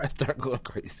 before I start going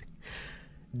crazy.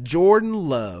 Jordan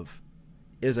Love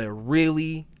is a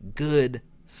really good,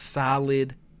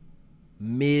 solid,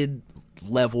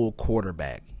 mid-level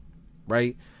quarterback,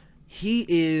 right? He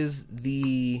is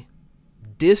the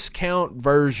discount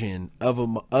version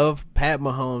of Pat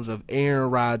Mahomes, of Aaron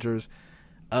Rodgers,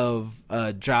 of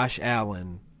Josh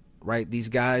Allen, right? These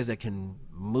guys that can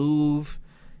move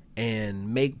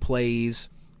and make plays.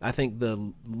 I think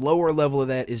the lower level of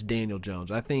that is Daniel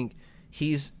Jones. I think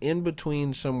he's in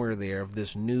between somewhere there of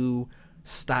this new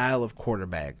style of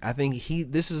quarterback. I think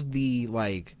this is the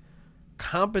like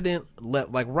competent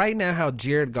like right now how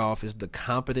Jared Goff is the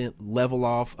competent level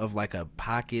off of like a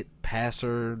pocket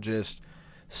passer, just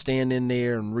stand in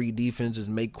there and read defenses,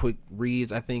 make quick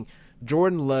reads. I think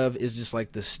Jordan Love is just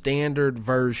like the standard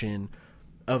version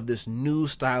of this new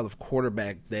style of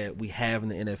quarterback that we have in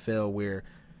the NFL, where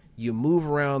you move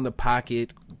around the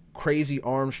pocket, crazy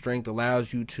arm strength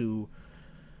allows you to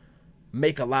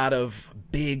make a lot of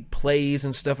big plays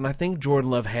and stuff. And I think Jordan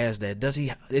Love has that.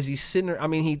 Is he sitting there? I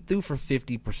mean, he threw for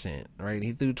 50%, right?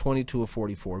 He threw 22 of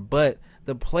 44. But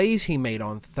the plays he made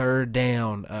on third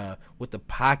down, with the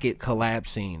pocket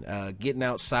collapsing, getting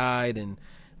outside and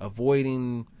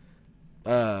avoiding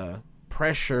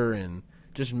pressure, and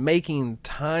just making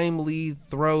timely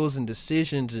throws and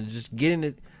decisions, and just getting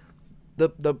it.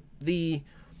 The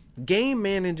game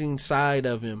managing side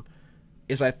of him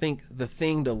is, I think, the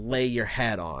thing to lay your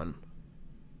hat on,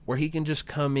 where he can just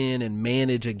come in and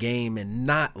manage a game and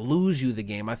not lose you the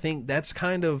game. I think that's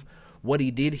kind of what he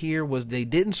did here. Was they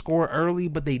didn't score early,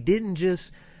 but they didn't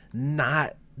just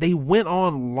not. They went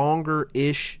on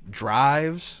longer-ish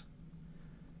drives.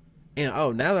 And,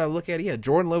 now that I look at it, yeah,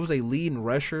 Jordan Love was a leading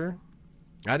rusher.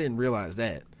 I didn't realize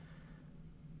that.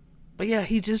 But, yeah,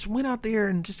 he just went out there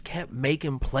and just kept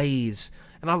making plays.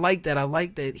 And I like that. I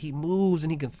like that he moves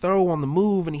and he can throw on the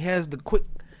move, and he has the quick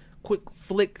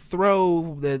flick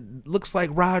throw that looks like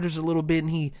Rodgers a little bit, and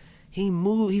he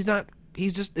moves.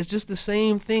 It's just the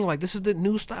same thing. Like, this is the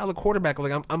new style of quarterback.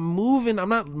 Like, I'm moving. I'm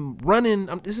not running.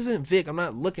 This isn't Vic. I'm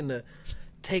not looking to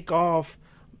take off.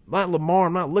 Not Lamar.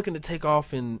 I'm not looking to take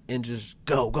off and just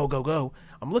go.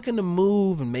 I'm looking to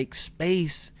move and make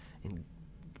space and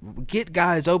get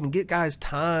guys open, get guys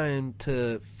time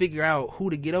to figure out who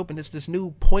to get open. It's this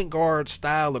new point guard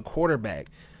style of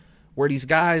quarterback where these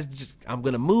guys just, I'm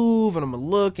going to move and I'm going to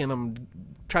look and I'm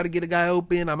try to get a guy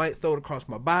open. I might throw it across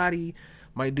my body,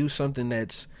 might do something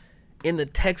that's in the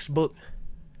textbook,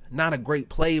 not a great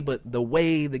play, but the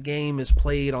way the game is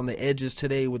played on the edges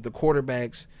today with the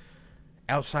quarterbacks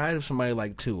outside of somebody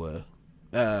like Tua,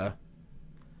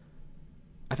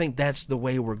 I think that's the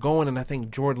way we're going, and I think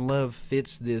Jordan Love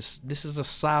fits this. This is a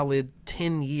solid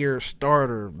 10-year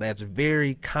starter that's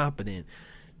very competent,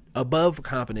 above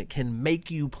competent, can make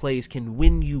you plays, can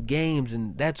win you games,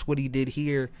 and that's what he did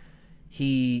here.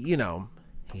 He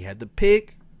had the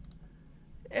pick.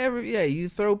 You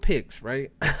throw picks,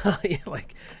 right?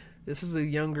 Like, this is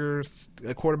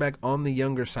a quarterback on the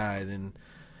younger side, and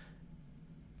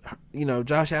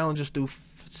Josh Allen just threw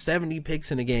 70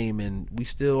 picks in a game, and we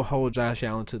still hold Josh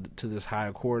Allen to this high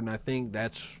accord. And I think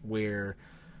that's where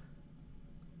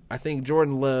I think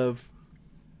Jordan Love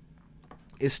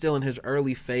is still in his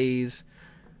early phase,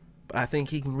 but I think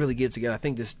he can really get together. I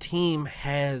think this team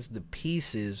has the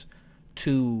pieces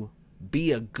to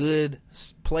be a good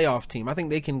playoff team. I think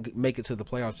they can make it to the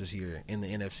playoffs this year in the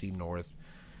NFC North.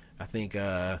 I think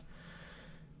right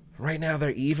now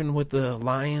they're even with the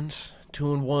Lions,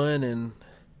 2-1, and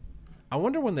I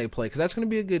wonder when they play, because that's going to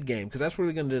be a good game, because that's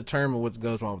really going to determine what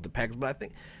goes on with the Packers. But I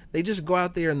think they just go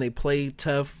out there and they play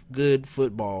tough, good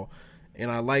football, And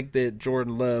I like that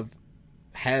Jordan Love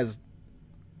has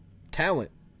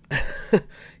talent.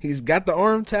 He's got the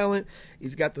arm talent.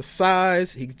 He's got the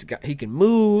size. He can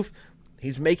move.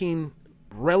 He's making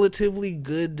relatively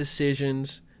good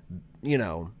decisions. You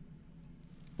know,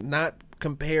 not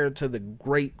compared to the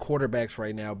great quarterbacks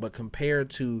right now, but compared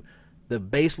to the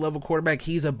base level quarterback,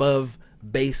 he's above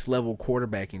base level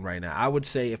quarterbacking right now. I would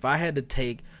say if I had to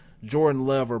take Jordan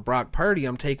Love or Brock Purdy,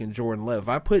 I'm taking Jordan Love. If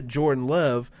I put Jordan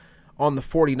Love on the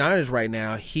 49ers right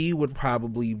now, he would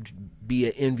probably be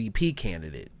an MVP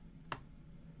candidate.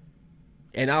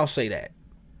 And I'll say that.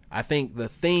 I think the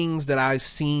things that I've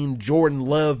seen Jordan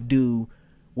Love do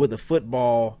with a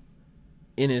football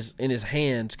in his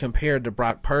hands compared to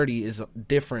Brock Purdy is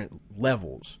different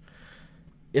levels.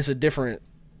 It's a different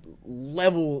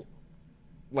level.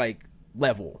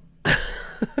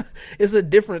 It's a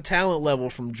different talent level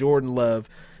from Jordan Love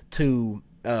to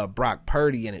Brock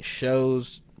Purdy, and it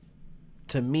shows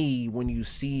to me when you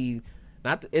see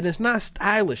and it's not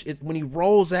stylish. It's when he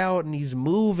rolls out and he's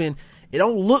moving, it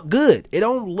don't look good.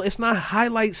 It's not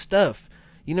highlight stuff.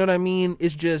 You know what I mean?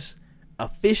 It's just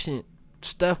efficient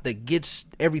stuff that gets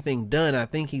everything done. I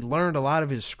think he learned a lot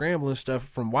of his scrambling stuff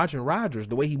from watching Rodgers.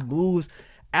 The way he moves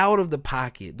out of the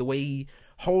pocket, the way he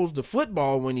holds the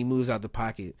football when he moves out the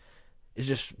pocket is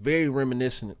just very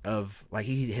reminiscent of, like,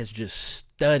 he has just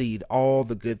studied all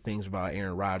the good things about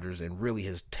Aaron Rodgers and really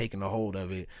has taken a hold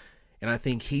of it. And I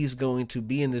think he's going to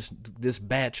be in this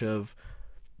batch of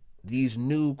these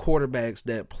new quarterbacks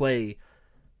that play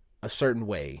a certain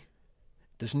way.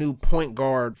 This new point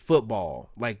guard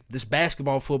football, like this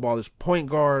basketball football, this point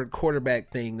guard quarterback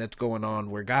thing that's going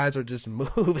on where guys are just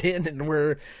moving and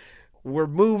we're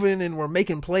moving and we're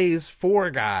making plays for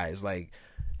guys.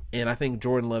 And I think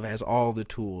Jordan Love has all the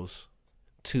tools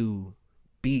to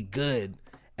be good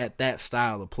at that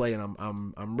style of play, and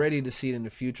I'm ready to see it in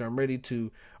the future. I'm ready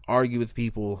to argue with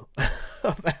people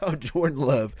about Jordan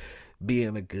Love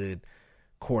being a good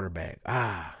quarterback.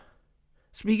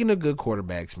 Speaking of good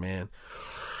quarterbacks, man.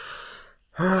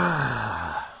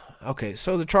 Okay,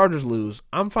 so the Chargers lose.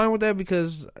 I'm fine with that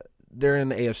because they're in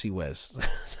the AFC West.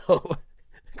 So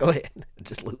go ahead,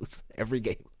 just lose every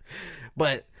game.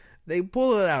 But they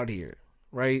pull it out here,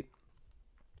 right?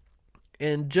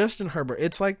 And Justin Herbert,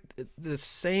 it's like the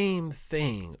same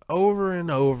thing over and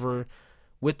over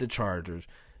with the Chargers.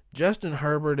 Justin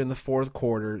Herbert in the fourth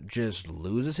quarter just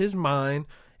loses his mind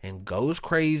and goes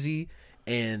crazy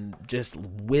and just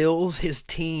wills his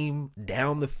team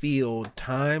down the field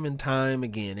time and time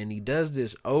again. And he does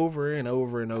this over and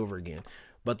over and over again.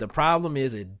 But the problem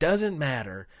is it doesn't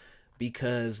matter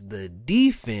because the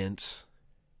defense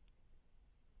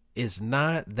is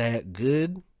not that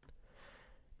good.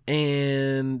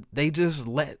 And they just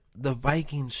let the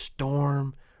Vikings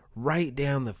storm right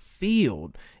down the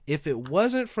field. If it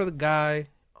wasn't for the guy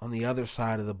on the other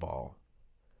side of the ball,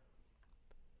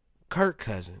 Kirk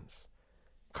Cousins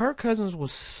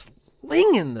was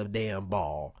slinging the damn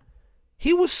ball.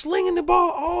 He was slinging the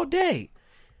ball all day.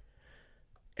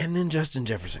 And then Justin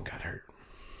Jefferson got hurt.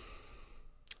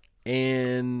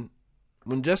 And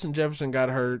when Justin Jefferson got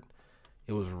hurt,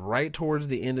 it was right towards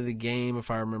the end of the game,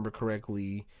 if I remember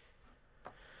correctly.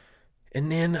 And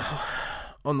then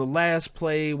on the last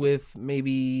play with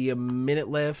maybe a minute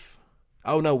left.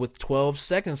 Oh, no, with 12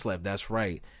 seconds left. That's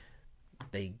right.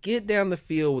 They get down the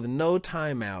field with no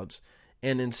timeouts.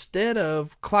 And instead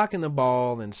of clocking the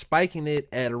ball and spiking it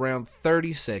at around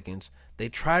 30 seconds, they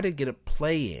try to get a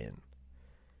play in.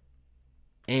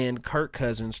 And Kirk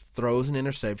Cousins throws an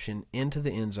interception into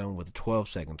the end zone with 12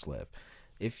 seconds left.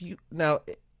 Now,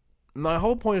 my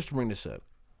whole point is to bring this up.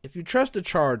 If you trust the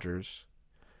Chargers,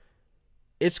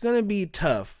 it's going to be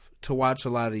tough to watch a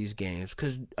lot of these games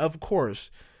because, of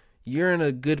course, you're in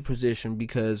a good position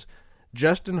because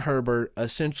Justin Herbert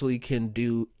essentially can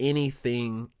do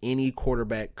anything any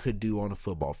quarterback could do on a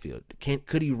football field.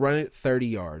 Could he run it 30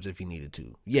 yards if he needed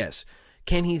to? Yes.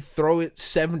 Can he throw it a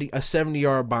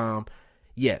 70-yard bomb?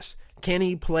 Yes. Can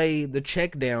he play the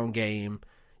check down game?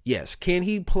 Yes. Can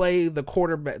he play the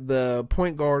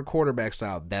point guard quarterback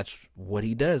style? That's what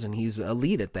he does, and he's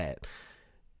elite at that.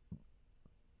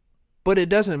 But it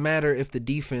doesn't matter if the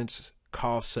defense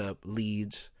coughs up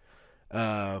leads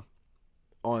on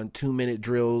 2-minute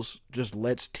drills, just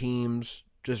lets teams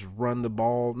just run the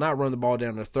ball, not run the ball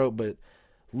down their throat, but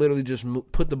literally just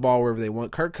put the ball wherever they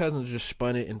want. Kirk Cousins just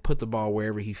spun it and put the ball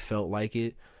wherever he felt like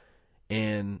it.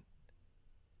 And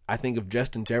I think if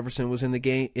Justin Jefferson was in the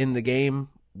game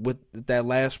with that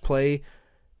last play,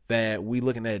 that we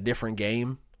looking at a different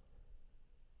game.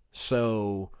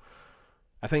 So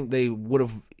I think they would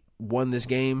have won this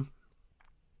game.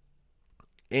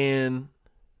 And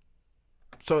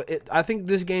So I think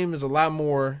this game is a lot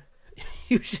more.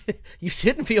 You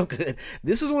shouldn't feel good.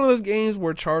 This is one of those games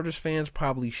where Chargers fans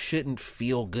probably shouldn't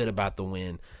feel good about the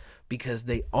win because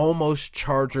they almost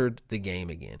chargered the game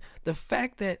again. The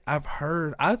fact that I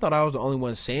thought I was the only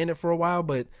one saying it for a while,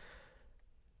 but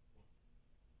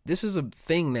this is a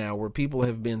thing now where people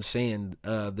have been saying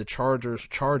the Chargers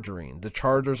chargering. The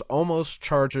Chargers almost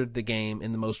chargered the game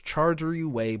in the most chargery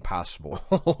way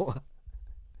possible.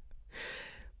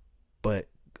 But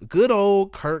good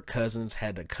old Kirk Cousins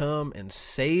had to come and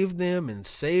save them and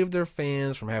save their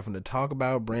fans from having to talk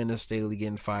about Brandon Staley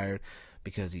getting fired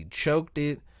because he choked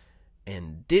it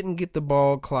and didn't get the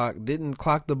ball didn't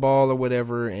clock the ball or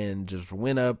whatever, and just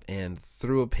went up and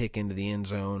threw a pick into the end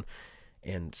zone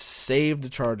and saved the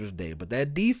Chargers' day. But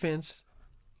that defense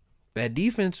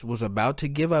was about to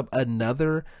give up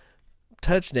another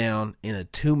touchdown in a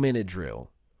 2-minute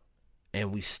drill.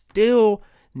 And we still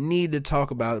need to talk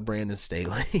about Brandon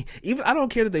Staley. Even I don't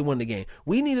care that they won the game.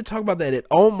 We need to talk about that it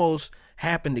almost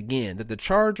happened again. That the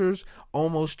Chargers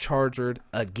almost chargered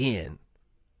again.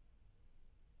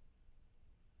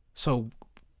 So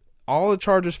all the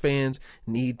Chargers fans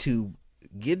need to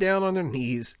get down on their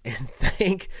knees and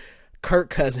thank Kirk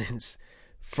Cousins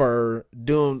for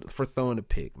throwing a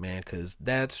pick, man, because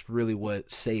that's really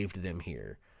what saved them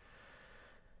here.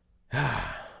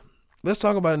 Let's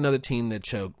talk about another team that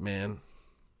choked, man.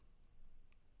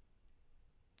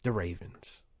 The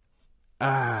Ravens.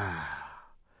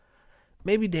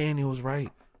 Maybe Daniel was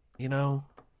right, you know.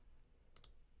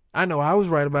 I know I was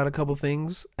right about a couple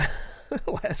things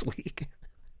last week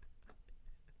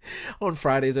on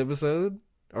Friday's episode,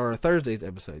 or Thursday's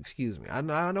episode, excuse me. I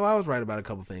know I was right about a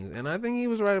couple things, and I think he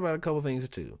was right about a couple things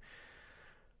too.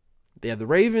 Yeah, the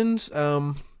Ravens,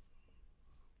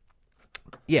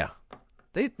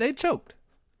 they choked.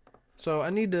 So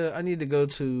I need to go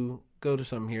to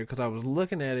something here because I was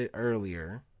looking at it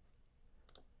earlier,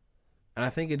 and I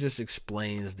think it just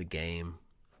explains the game,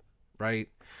 right?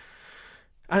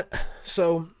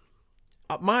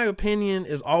 My opinion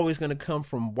is always going to come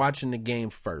from watching the game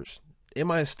first.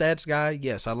 Am I a stats guy?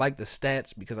 Yes, I like the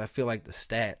stats because I feel like the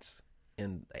stats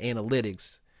and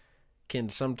analytics can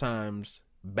sometimes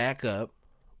back up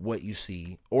what you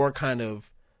see or kind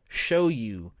of show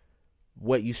you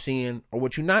what you're seeing or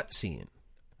what you're not seeing.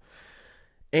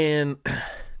 And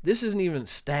this isn't even a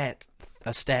stat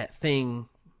thing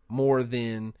more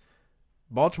than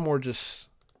Baltimore just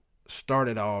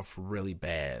started off really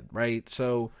bad, right?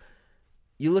 So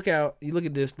you look at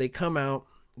this, they come out,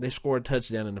 they score a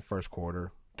touchdown in the first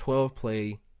quarter,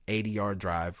 12-play, 80-yard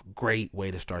drive, great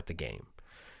way to start the game.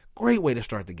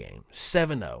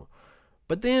 7-0.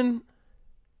 But then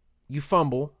you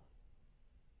fumble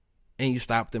and you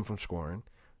stop them from scoring.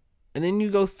 And then you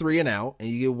go 3 and out and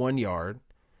you get 1 yard.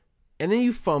 And then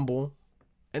you fumble,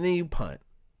 and then you punt.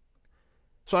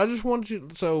 So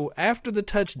after the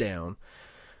touchdown,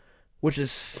 which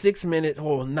is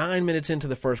 9 minutes into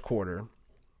the first quarter,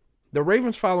 the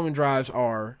Ravens' following drives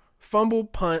are fumble,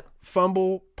 punt,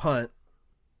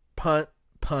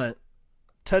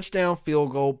 touchdown,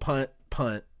 field goal, punt,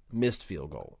 missed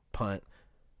field goal, punt,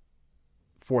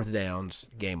 4th downs,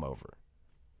 game over.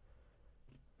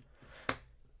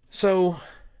 So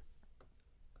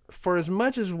for as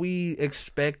much as we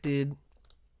expected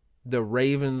the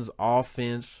Ravens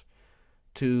offense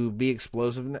to be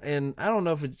explosive, and I don't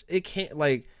know if it can't,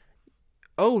 like,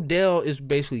 Odell is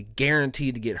basically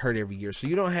guaranteed to get hurt every year. So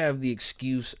you don't have the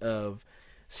excuse of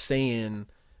saying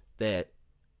that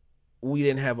we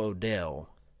didn't have Odell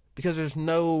because there's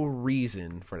no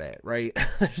reason for that, right?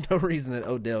 There's no reason that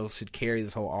Odell should carry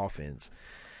this whole offense.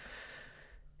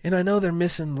 And I know they're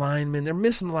missing linemen. They're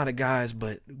missing a lot of guys,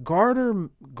 but Gardner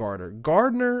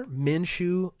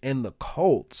Minshew, and the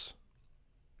Colts,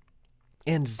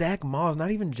 and Zach Moss,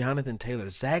 not even Jonathan Taylor,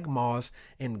 Zach Moss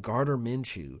and Gardner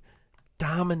Minshew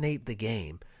dominate the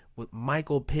game. With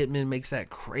Michael Pittman makes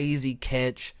that crazy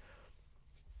catch.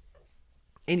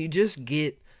 And you just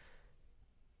get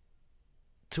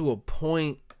to a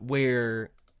point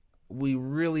where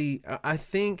I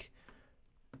think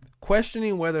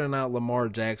questioning whether or not Lamar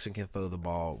Jackson can throw the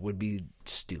ball would be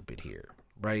stupid here,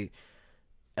 right?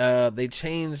 They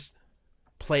changed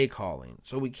play calling,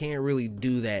 so we can't really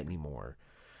do that anymore.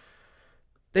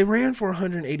 They ran for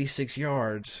 186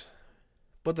 yards,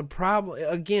 but the problem,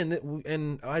 again,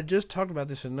 and I just talked about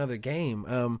this in another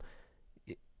game,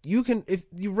 if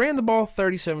you ran the ball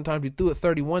 37 times, you threw it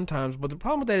 31 times, but the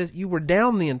problem with that is you were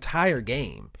down the entire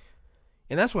game.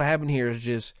 And that's what happened here, is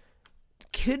just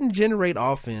couldn't generate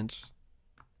offense,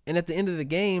 and at the end of the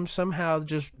game, somehow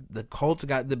just the Colts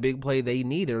got the big play they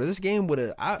needed, or this game would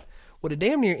have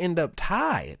damn near ended up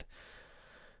tied.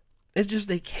 it's just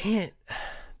they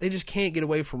just can't get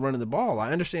away from running the ball.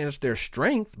 I understand it's their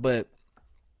strength, but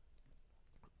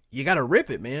you got to rip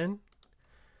it, man.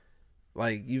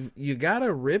 Like you got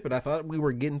to rip it. I thought we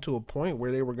were getting to a point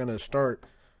where they were going to start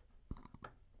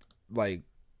like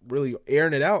really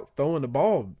airing it out, throwing the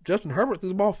ball. Justin Herbert threw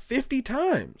the ball 50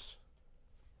 times.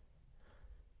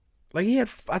 Like I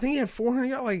think he had 400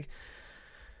 yards. Like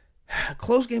a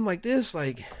close game like this,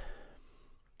 like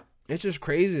it's just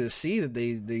crazy to see that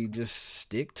they just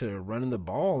stick to running the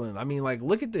ball. And I mean, like,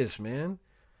 look at this, man.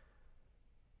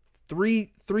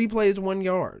 Three plays, 1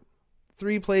 yard.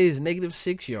 3 plays,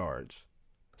 -6 yards.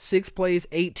 6 plays,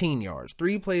 18 yards.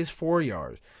 3 plays, 4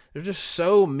 yards. There's just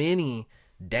so many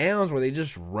downs where they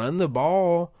just run the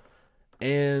ball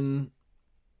and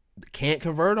can't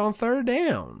convert on third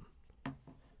down.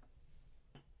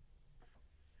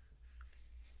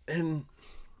 And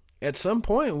at some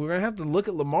point, we're going to have to look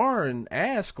at Lamar and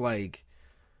ask, like,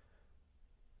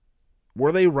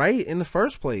 were they right in the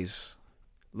first place?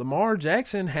 Lamar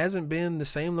Jackson hasn't been the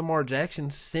same Lamar Jackson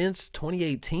since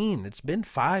 2018. It's been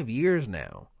 5 years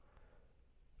now.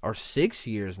 Or 6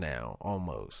 years now,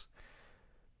 almost.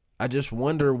 I just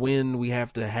wonder when we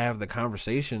have to have the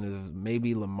conversation of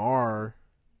maybe Lamar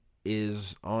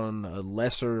is on a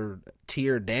lesser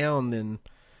tier down than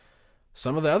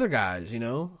some of the other guys, you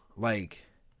know? Like,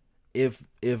 if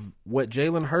what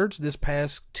Jalen Hurts this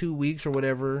past 2 weeks or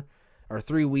whatever, or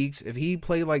 3 weeks, if he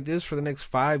played like this for the next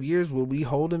 5 years, will we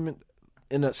hold him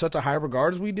in such a high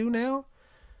regard as we do now?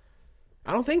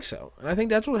 I don't think so. And I think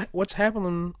that's what's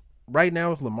happening right now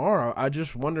with Lamar. I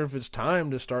just wonder if it's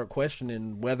time to start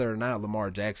questioning whether or not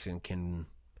Lamar Jackson can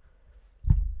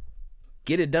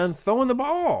get it done throwing the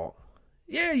ball.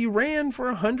 Yeah, you ran for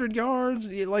 100 yards.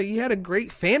 Like, you had a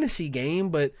great fantasy game,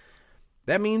 but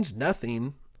that means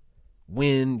nothing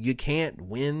when you can't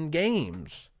win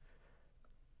games.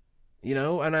 You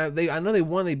know, and I know they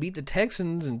won. They beat the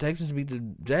Texans, and Texans beat the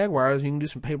Jaguars. You can do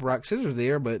some paper, rock, scissors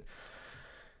there, but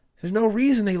there's no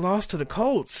reason they lost to the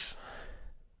Colts.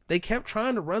 They kept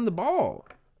trying to run the ball,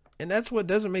 and that's what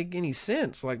doesn't make any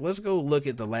sense. Like, let's go look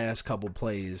at the last couple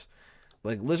plays.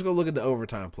 Like, let's go look at the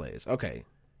overtime plays. Okay.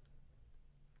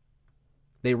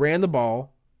 They ran the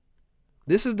ball.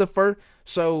 This is the first.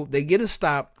 So they get a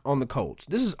stop on the Colts.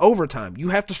 This is overtime. You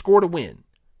have to score to win.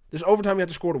 This overtime, you have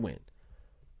to score to win.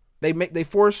 They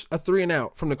force a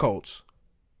 3-and-out from the Colts.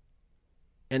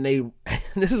 And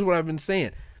this is what I've been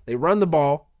saying. They run the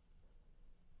ball.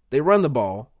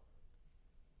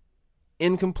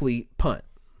 Incomplete, punt.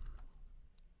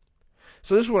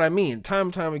 So this is what I mean. Time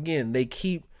and time again, they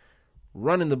keep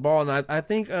running the ball. And I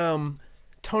think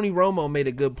Tony Romo made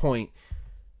a good point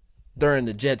during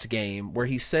the Jets game where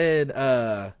he said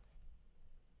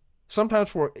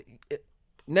sometimes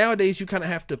nowadays you kind of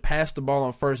have to pass the ball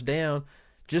on first down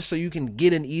just so you can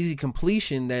get an easy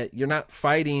completion that you're not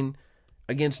fighting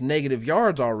against negative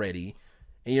yards already,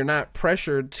 and you're not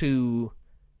pressured to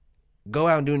go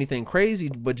out and do anything crazy,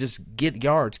 but just get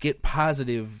yards, get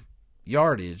positive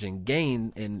yardage and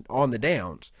gain and on the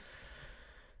downs.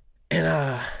 And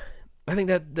I think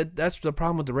that's the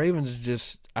problem with the Ravens. Is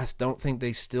just I don't think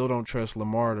they still don't trust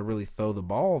Lamar to really throw the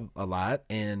ball a lot,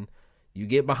 and you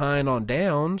get behind on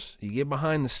downs, you get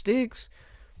behind the sticks,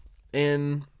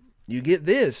 and you get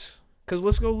this. Because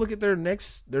let's go look at their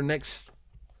next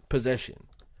possession,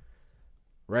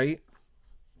 right?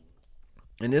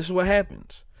 And this is what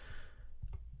happens: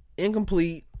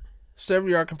 incomplete,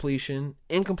 7-yard completion,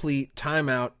 incomplete,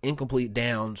 timeout, incomplete,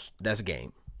 downs. That's a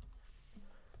game.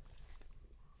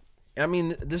 I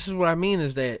mean, this is what I mean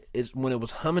is that when it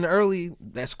was humming early,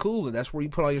 that's cool. That's where you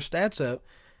put all your stats up.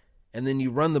 And then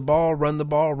you run the ball.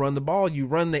 You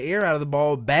run the air out of the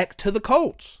ball back to the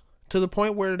Colts to the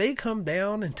point where they come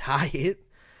down and tie it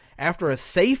after a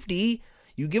safety.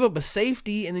 You give up a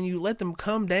safety and then you let them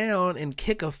come down and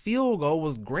kick a field goal.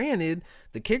 Was granted,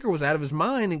 the kicker was out of his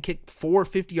mind and kicked 4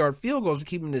 50-yard field goals to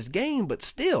keep him in this game. But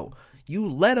still, you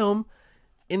let them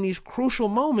in these crucial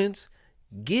moments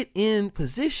get in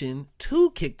position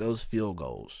to kick those field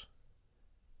goals,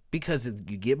 because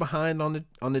you get behind on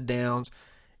the downs,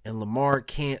 and Lamar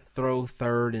can't throw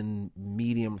third and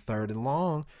medium, third and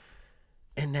long,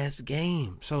 and that's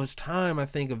game. So it's time. I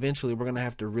think eventually we're gonna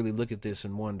have to really look at this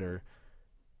and wonder,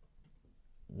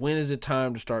 when is it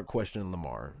time to start questioning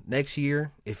Lamar? Next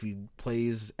year, if he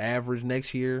plays average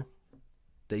next year,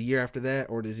 the year after that,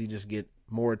 or does he just get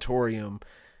moratorium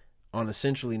on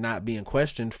essentially not being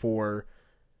questioned for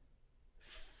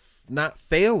not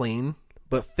failing,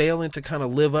 but failing to kind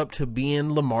of live up to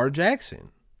being Lamar Jackson?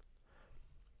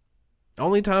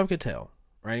 Only time could tell,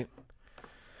 right?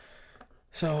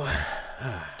 So,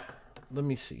 let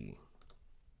me see.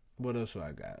 What else do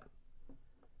I got?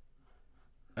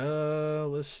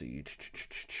 Let's see.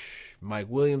 Mike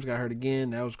Williams got hurt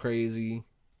again. That was crazy.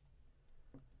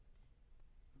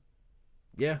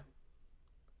 Yeah.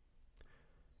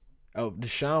 Oh,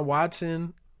 Deshaun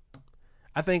Watson.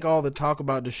 I think all the talk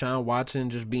about Deshaun Watson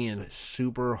just being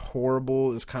super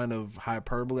horrible is kind of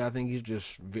hyperbole. I think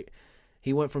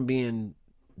he went from being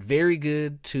very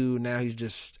good to now he's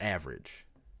just average.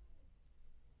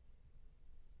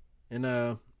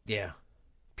 And yeah,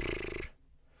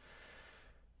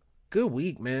 good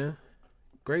week, man.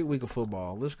 Great week of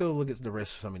football. Let's go look at the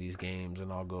rest of some of these games,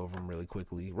 and I'll go over them really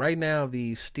quickly. Right now,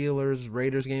 the Steelers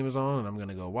Raiders game is on, and I'm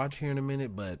gonna go watch here in a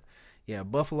minute. But yeah,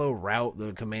 Buffalo rout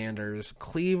the Commanders.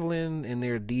 Cleveland and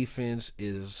their defense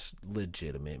is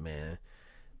legitimate, man.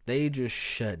 They just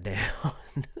shut down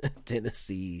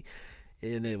Tennessee,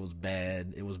 and it was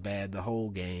bad. It was bad the whole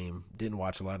game. Didn't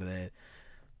watch a lot of that.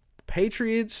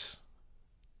 Patriots,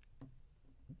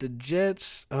 the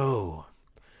Jets. Oh,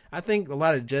 I think a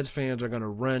lot of Jets fans are going to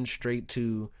run straight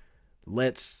to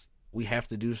we have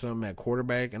to do something at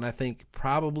quarterback. And I think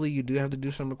probably you do have to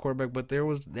do something at quarterback. But there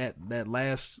was that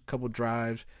last couple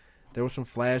drives, there were some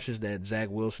flashes that Zach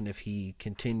Wilson, if he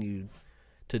continued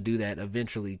to do that,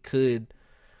 eventually could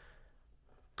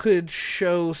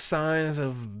show signs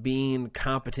of being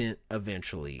competent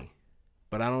eventually.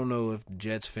 But I don't know if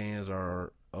Jets fans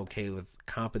are okay with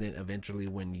competent eventually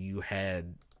when you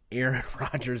had Aaron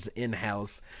Rodgers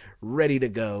in-house, ready to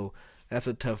go. That's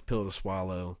a tough pill to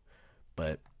swallow,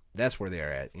 but that's where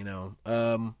they're at, you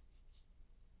know.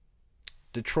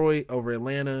 Detroit over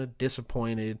Atlanta,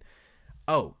 disappointed.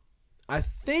 Oh, I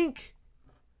think.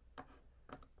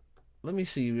 Let me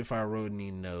see if I wrote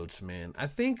any notes, man. I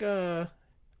think the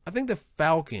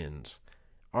Falcons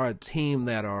are a team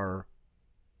that are.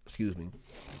 Excuse me.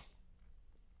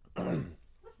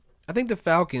 I think the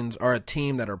Falcons are a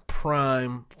team that are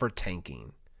prime for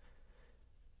tanking.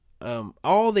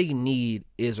 All they need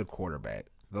is a quarterback.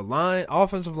 The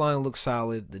offensive line looks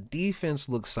solid. The defense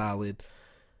looks solid.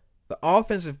 The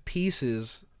offensive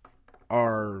pieces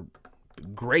are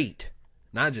great.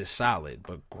 Not just solid,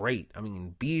 but great. I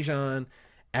mean, Bijan,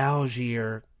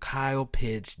 Algier, Kyle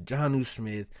Pitts, Jonnu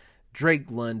Smith, Drake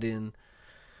London.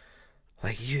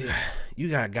 Like, you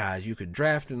got guys. You could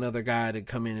draft another guy to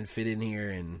come in and fit in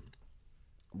here,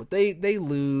 but they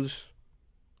lose.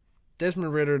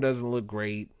 Desmond Ridder doesn't look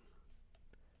great.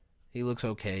 He looks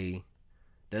okay.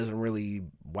 Doesn't really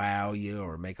wow you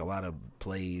or make a lot of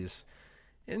plays.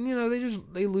 And, you know,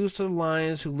 they lose to the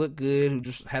Lions, who look good, who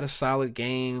just had a solid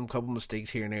game, a couple mistakes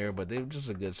here and there, but they were just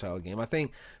a good, solid game. I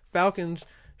think Falcons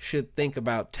should think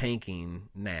about tanking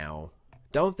now.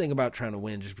 Don't think about trying to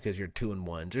win just because you're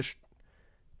 2-1. Just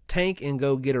tank and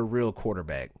go get a real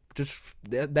quarterback. Just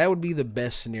that would be the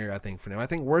best scenario, I think, for them. I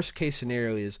think worst case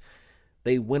scenario is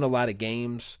they win a lot of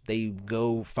games, they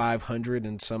go 500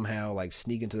 and somehow like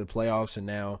sneak into the playoffs, and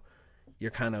now you're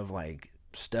kind of like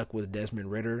stuck with Desmond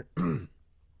Ridder.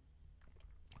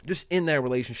 Just in that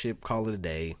relationship, call it a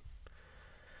day.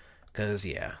 Because,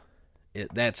 yeah,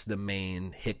 that's the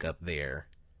main hiccup there.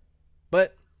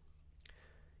 But,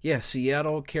 yeah,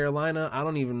 Seattle, Carolina, I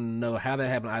don't even know how that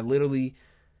happened. I literally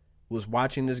was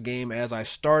watching this game as I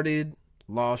started,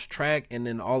 lost track, and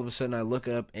then all of a sudden I look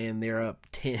up and they're up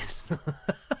 10.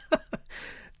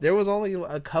 There was only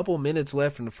a couple minutes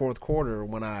left in the fourth quarter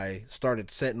when I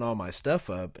started setting all my stuff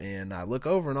up, and I look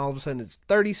over and all of a sudden it's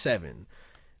 37.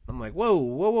 I'm like, whoa,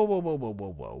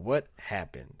 what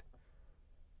happened?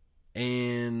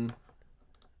 And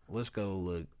let's go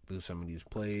look through some of these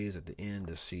plays at the end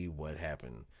to see what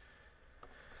happened.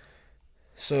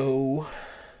 So,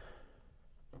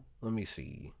 let me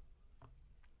see.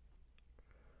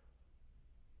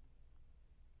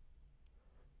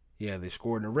 Yeah, they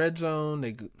scored in the red zone.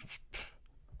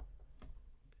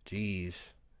 Jeez.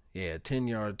 Yeah,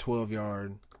 10-yard,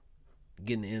 12-yard.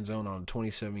 Getting the end zone on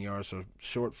 27 yards, so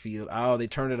short field. Oh, they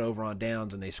turned it over on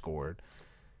downs and they scored.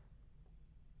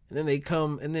 And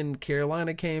then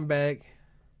Carolina came back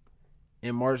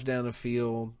and marched down the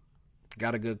field,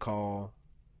 got a good call,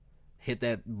 hit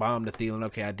that bomb to Thielen.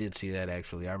 Okay, I did see that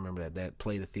actually. I remember that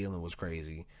play to Thielen was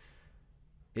crazy.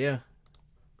 Yeah.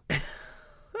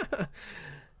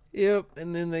 Yep,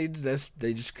 and then they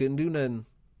just couldn't do nothing.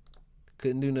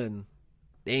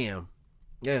 Damn.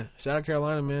 Yeah, shout out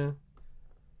Carolina, man.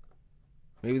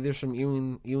 Maybe there's some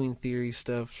Ewing theory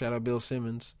stuff. Shout out Bill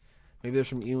Simmons. Maybe there's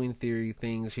some Ewing theory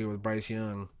things here with Bryce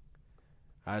Young.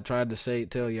 I tried to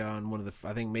tell y'all in one of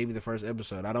I think maybe the first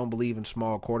episode, I don't believe in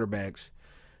small quarterbacks.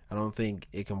 I don't think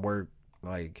it can work.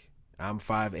 Like, I'm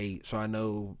 5'8", so I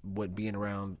know what being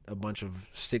around a bunch of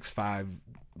 6'5",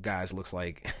 guys looks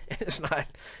like.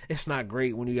 It's not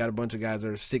great when you got a bunch of guys that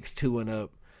are 6'2" and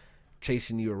up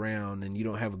chasing you around, and you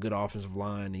don't have a good offensive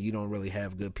line, and you don't really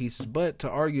have good pieces. But to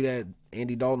argue that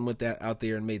Andy Dalton went that out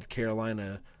there and made the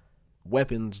Carolina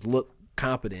weapons look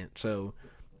competent, so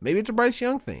maybe it's a Bryce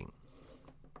Young thing.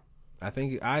 I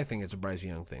think it's a Bryce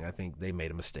Young thing. I think they made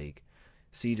a mistake.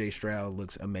 C.J. Stroud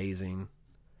looks amazing.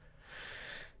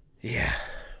 Yeah,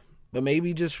 but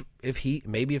maybe if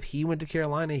he went to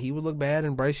Carolina, he would look bad,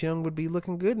 and Bryce Young would be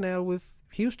looking good now with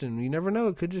Houston. You never know.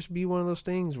 It could just be one of those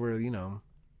things where,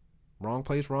 wrong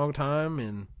place, wrong time,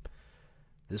 and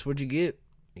this is what you get.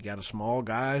 You got a small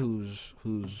guy who's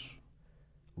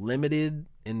limited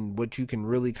in what you can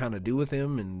really kind of do with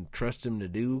him and trust him to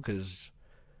do, because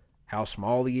how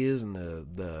small he is and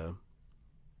the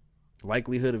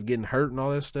likelihood of getting hurt and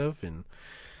all that stuff. And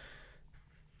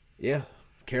yeah,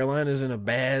 Carolina's in a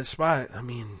bad spot. I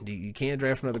mean, you can't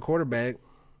draft another quarterback.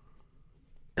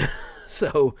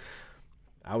 So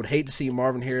I would hate to see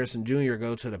Marvin Harrison Jr.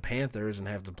 go to the Panthers and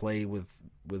have to play with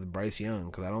Bryce Young,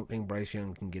 because I don't think Bryce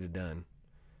Young can get it done.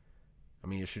 I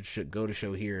mean, it should go to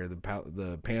show here.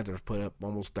 The Panthers put up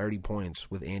almost 30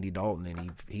 points with Andy Dalton,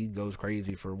 and he goes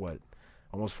crazy for what?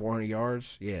 Almost 400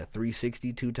 yards? Yeah,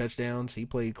 360, 2 touchdowns. He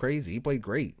played crazy. He played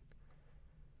great.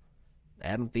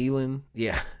 Adam Thielen,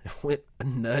 yeah, went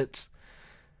nuts.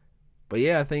 But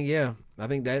yeah, I think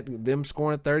that them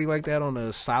scoring 30 like that on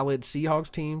a solid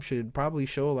Seahawks team should probably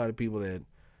show a lot of people that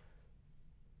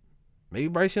maybe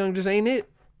Bryce Young just ain't it.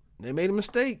 They made a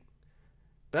mistake.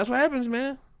 That's what happens,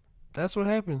 man. That's what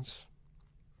happens.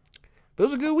 But it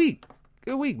was a good week.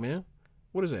 Good week, man.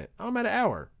 What is that? I'm at an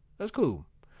hour. That's cool.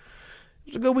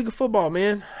 It was a good week of football,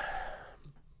 man.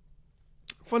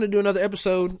 Fun to do another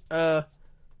episode.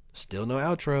 Still no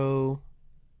outro.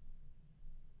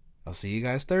 I'll see you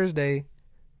guys Thursday.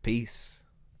 Peace.